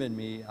not leaving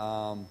me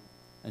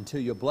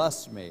until you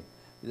bless me.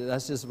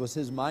 That's just was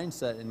his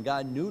mindset, and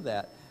God knew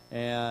that.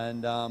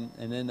 And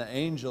then the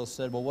angel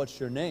said, well, what's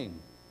your name?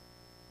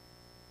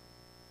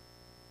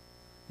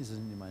 He says,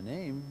 my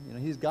name? You know,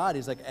 he's God.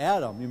 He's like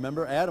Adam. You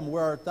remember Adam,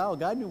 where art thou?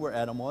 God knew where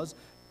Adam was.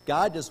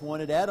 God just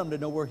wanted Adam to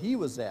know where he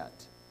was at.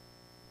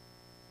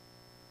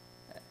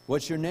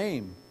 What's your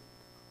name?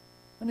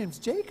 My name's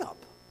Jacob.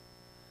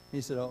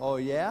 He said, oh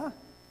yeah?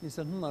 He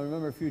said, I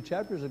remember a few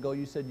chapters ago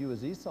you said you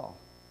was Esau.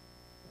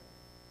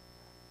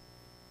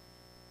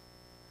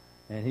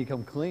 And he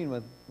come clean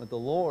with the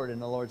Lord,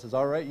 and the Lord says,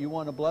 all right, you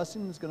want a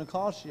blessing? It's going to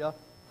cost you.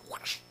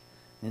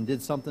 And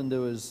did something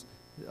to his,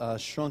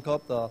 shrunk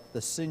up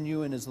the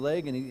sinew in his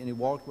leg, and he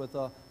walked with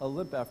a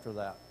limp after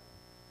that.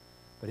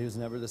 But he was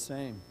never the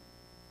same.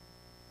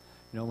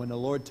 You know, when the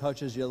Lord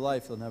touches your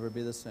life, you'll never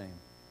be the same.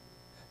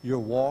 Your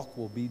walk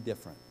will be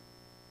different.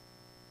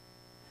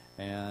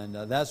 And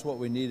that's what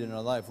we need in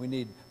our life. We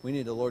need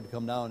the Lord to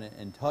come down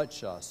and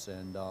touch us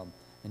and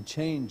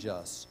change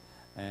us.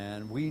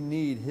 And we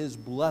need His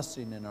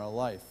blessing in our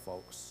life,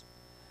 folks.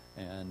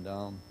 And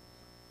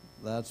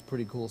that's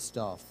pretty cool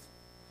stuff.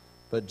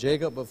 But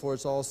Jacob, before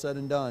it's all said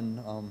and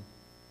done,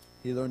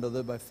 he learned to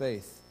live by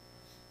faith.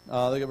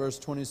 Look at verse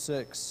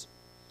 26.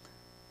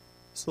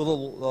 So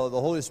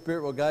the Holy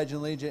Spirit will guide you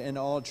and lead you in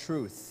all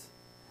truth.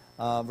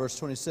 Verse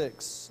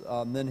 26.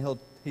 Then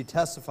he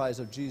testifies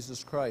of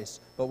Jesus Christ.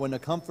 But when the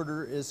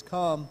Comforter is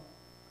come,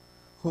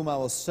 whom I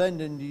will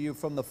send unto you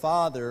from the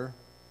Father,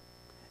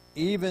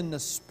 even the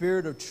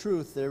Spirit of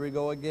truth, there we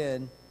go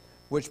again,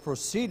 which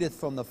proceedeth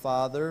from the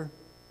Father,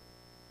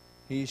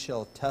 He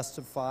shall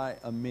testify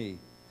of me.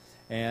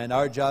 And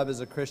our job as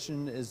a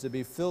Christian is to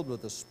be filled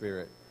with the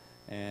Spirit.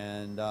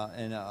 And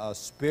a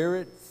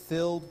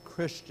Spirit-filled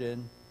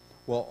Christian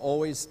will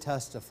always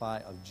testify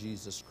of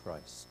Jesus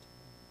Christ.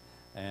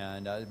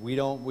 And we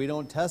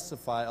don't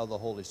testify of the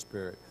Holy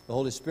Spirit. The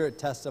Holy Spirit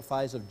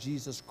testifies of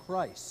Jesus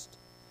Christ.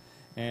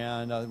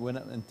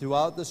 And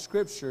throughout the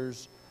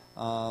Scriptures,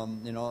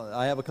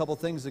 I have a couple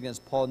things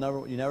against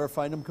Paul. You never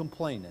find him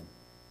complaining.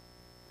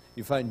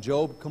 You find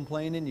Job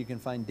complaining. You can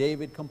find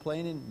David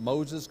complaining.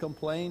 Moses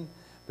complained.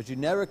 But you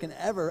never can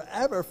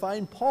ever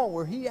find Paul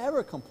where he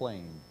ever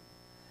complained.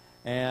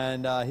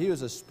 And he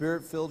was a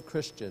Spirit-filled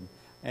Christian.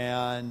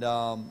 And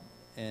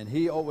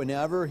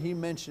whenever he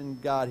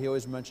mentioned God, he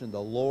always mentioned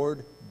the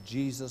Lord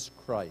Jesus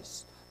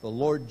Christ. The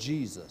Lord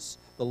Jesus.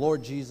 The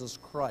Lord Jesus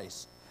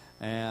Christ.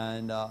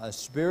 And a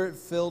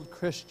Spirit-filled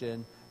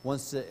Christian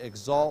wants to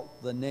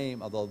exalt the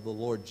name of the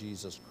Lord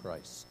Jesus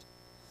Christ.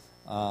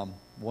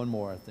 One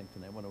more, I think,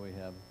 tonight. What do we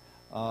have?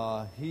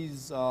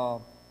 He's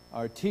our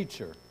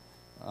teacher.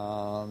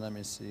 Let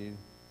me see.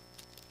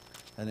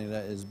 I think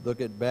that is, look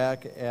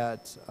back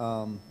at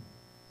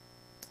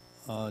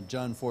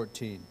John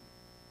 14.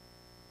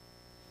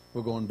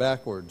 We're going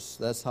backwards.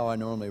 That's how I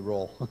normally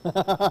roll.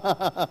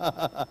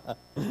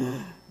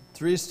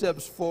 3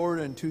 steps forward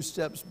and 2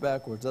 steps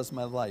backwards. That's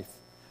my life.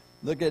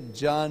 Look at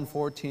John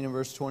 14 and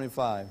verse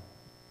 25.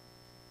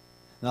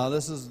 Now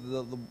this is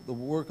the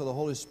work of the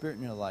Holy Spirit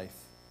in your life.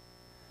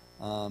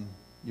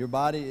 Your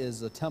body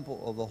is a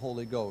temple of the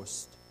Holy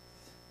Ghost.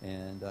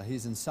 And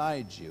He's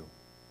inside you.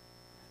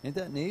 Ain't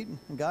that neat?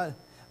 God,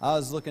 I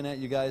was looking at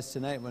you guys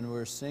tonight when we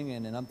were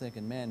singing, and I'm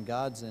thinking, man,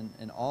 God's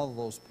in all of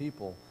those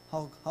people.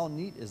 How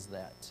neat is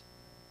that?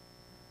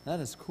 That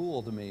is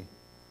cool to me.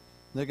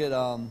 Look at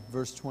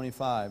verse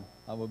 25.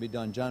 I will be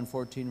done. John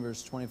 14,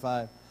 verse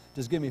 25.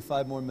 Just give me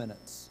 5 more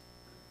minutes.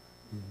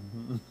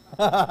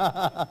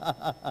 5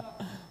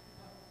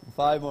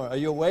 more. Are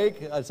you awake?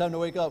 It's time to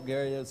wake up,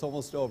 Gary. It's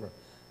almost over.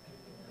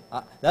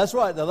 That's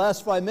right. The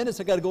last 5 minutes,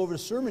 I got to go over the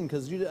sermon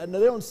because they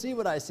don't see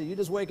what I see. You're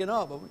just waking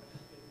up.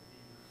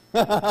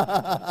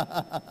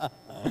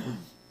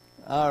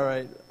 All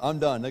right. I'm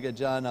done. Look at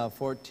John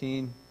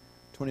 14,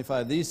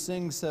 25. These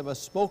things have I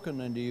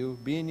spoken unto you,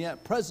 being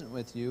yet present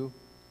with you,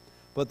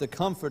 but the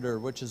Comforter,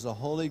 which is the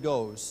Holy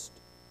Ghost,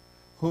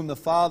 whom the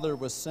Father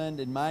will send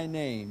in my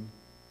name,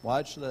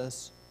 watch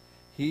this,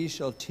 He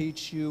shall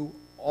teach you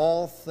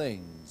all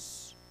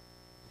things,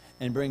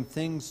 and bring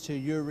things to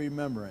your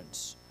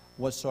remembrance,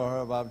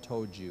 whatsoever I've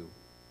told you.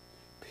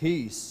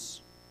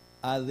 Peace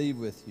I leave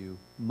with you.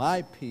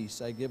 My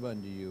peace I give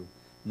unto you.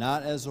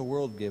 Not as the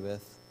world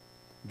giveth,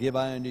 give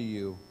I unto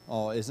you.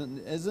 Oh,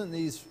 isn't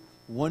these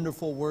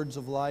wonderful words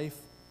of life?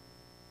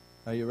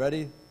 Are you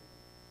ready?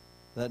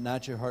 Let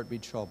not your heart be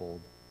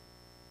troubled,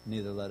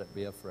 neither let it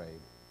be afraid.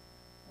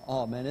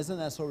 Oh, man, isn't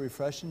that so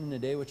refreshing in the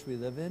day which we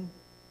live in?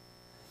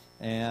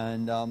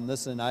 And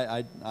listen,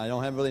 I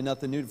don't have really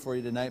nothing new for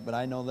you tonight, but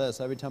I know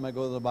this. Every time I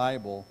go to the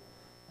Bible,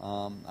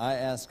 I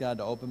ask God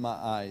to open my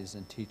eyes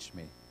and teach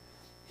me.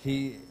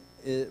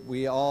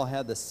 We all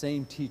have the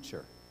same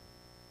teacher.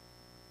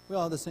 We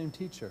all have the same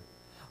teacher.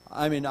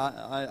 I mean,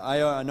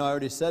 I know I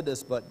already said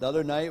this, but the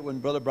other night when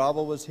Brother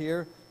Bravo was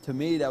here, to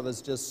me that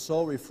was just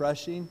so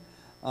refreshing.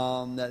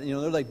 That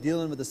they're like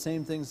dealing with the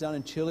same things down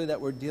in Chile that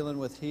we're dealing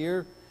with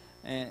here,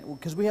 and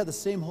because we have the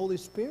same Holy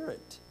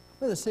Spirit.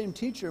 We have the same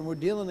teacher, and we're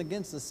dealing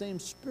against the same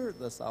spirit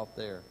that's out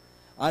there.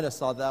 I just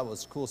thought that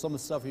was cool. Some of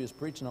the stuff he was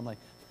preaching, I'm like,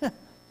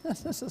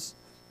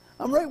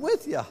 I'm right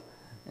with you.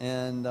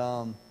 And,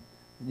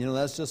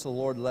 that's just the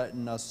Lord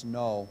letting us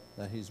know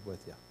that He's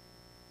with you.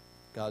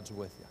 God's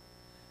with you.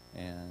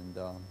 And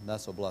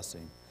that's a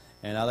blessing.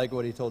 And I like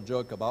what he told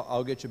Jacob,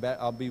 I'll get you back,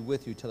 I'll be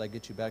with you till I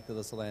get you back to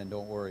this land,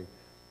 don't worry.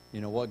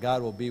 You know what,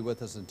 God will be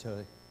with us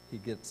until he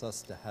gets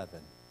us to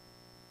heaven.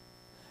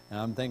 And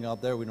I'm thinking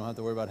out there, we don't have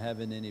to worry about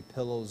having any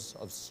pillows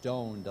of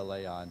stone to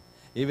lay on.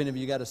 Even if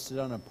you got to sit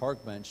on a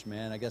park bench,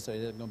 man, I guess it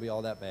isn't going to be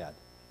all that bad.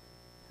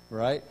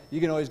 Right? You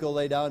can always go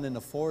lay down in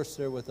the forest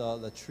there with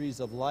the trees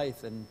of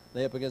life and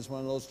lay up against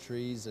one of those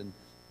trees and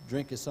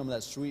drink some of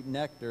that sweet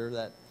nectar,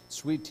 that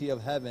sweet tea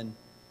of heaven,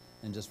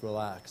 and just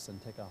relax and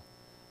take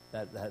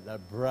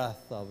that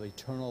breath of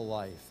eternal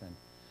life. And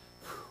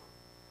whew,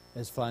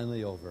 it's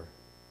finally over.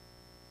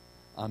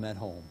 I'm at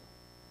home.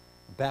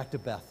 Back to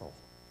Bethel.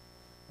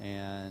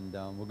 And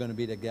we're going to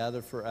be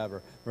together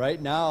forever.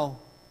 Right now,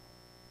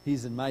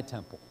 he's in my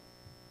temple.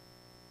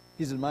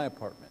 He's in my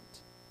apartment.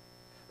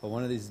 But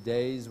one of these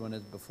days,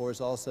 before it's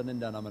all said and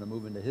done, I'm going to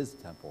move into his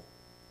temple.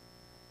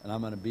 And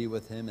I'm going to be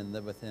with him and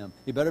live with him.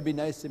 He better be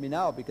nice to me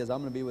now, because I'm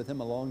going to be with him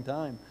a long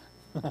time.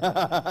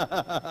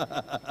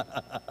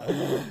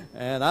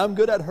 And I'm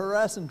good at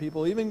harassing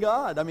people, even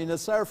God. I mean, the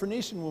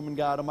Syrophoenician woman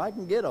got him. I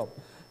can get him.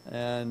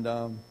 And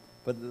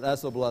but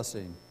that's a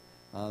blessing.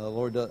 The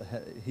Lord,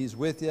 he's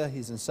with you.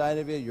 He's inside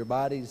of you. Your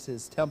body's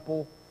his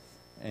temple.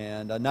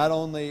 And not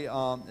only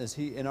is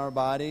he in our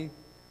body,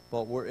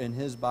 but we're in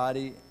his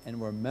body, and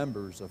we're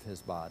members of his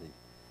body.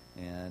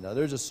 And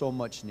there's just so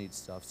much neat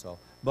stuff.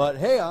 But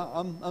hey,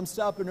 I'm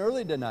stopping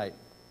early tonight.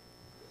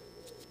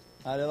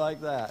 How do you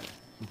like that?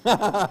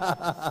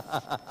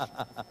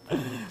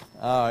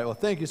 All right. Well,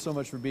 thank you so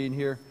much for being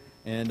here.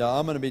 And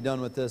I'm going to be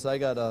done with this. I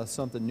got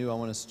something new I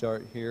want to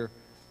start here.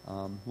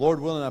 Lord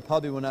willing, I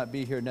probably will not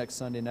be here next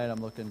Sunday night.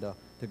 I'm looking to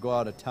go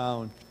out of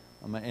town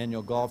on my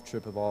annual golf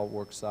trip if all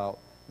works out.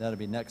 That'll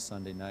be next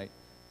Sunday night.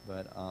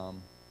 But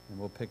and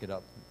we'll pick it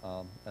up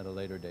at a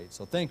later date.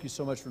 So thank you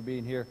so much for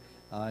being here.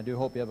 I do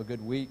hope you have a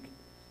good week.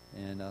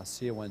 And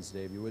see you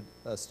Wednesday. If you would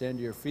stand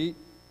to your feet.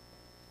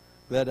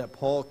 Glad that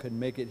Paul could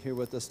make it here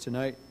with us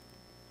tonight.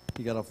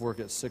 He got off work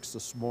at 6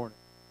 this morning.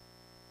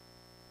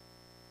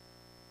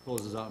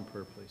 Closes out in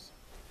prayer, please.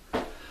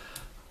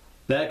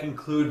 That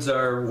concludes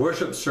our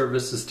worship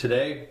services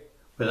today.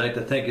 We'd like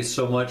to thank you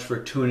so much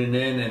for tuning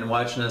in and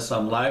watching us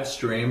on live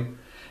stream.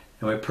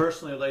 And we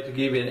personally would like to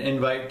give you an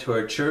invite to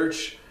our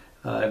church.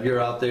 If you're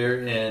out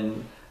there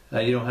and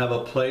you don't have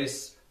a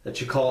place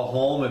that you call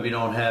home, if you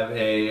don't have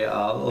a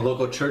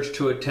local church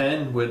to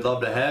attend, we'd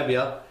love to have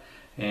you.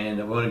 And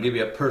we want to give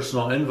you a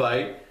personal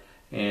invite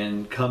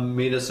and come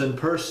meet us in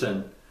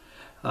person.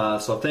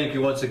 So thank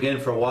you once again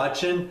for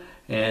watching.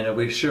 And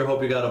we sure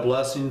hope you got a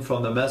blessing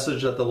from the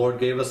message that the Lord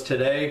gave us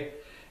today.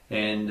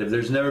 And if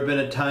there's never been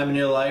a time in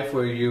your life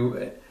where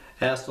you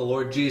asked the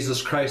Lord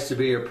Jesus Christ to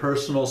be your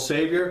personal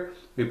Savior,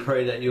 we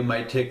pray that you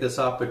might take this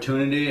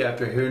opportunity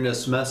after hearing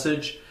this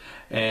message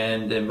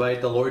and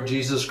invite the Lord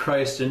Jesus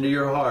Christ into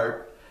your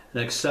heart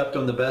and accept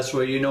Him the best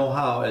way you know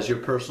how as your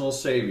personal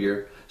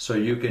Savior, so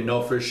you can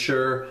know for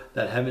sure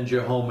that heaven's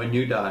your home when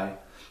you die.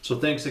 So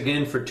thanks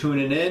again for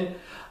tuning in.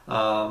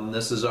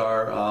 This is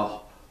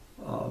our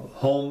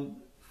home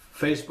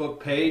Facebook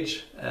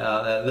page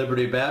at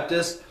Liberty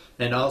Baptist,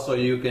 and also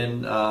you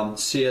can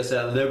see us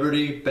at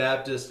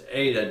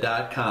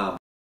libertybaptistada.com.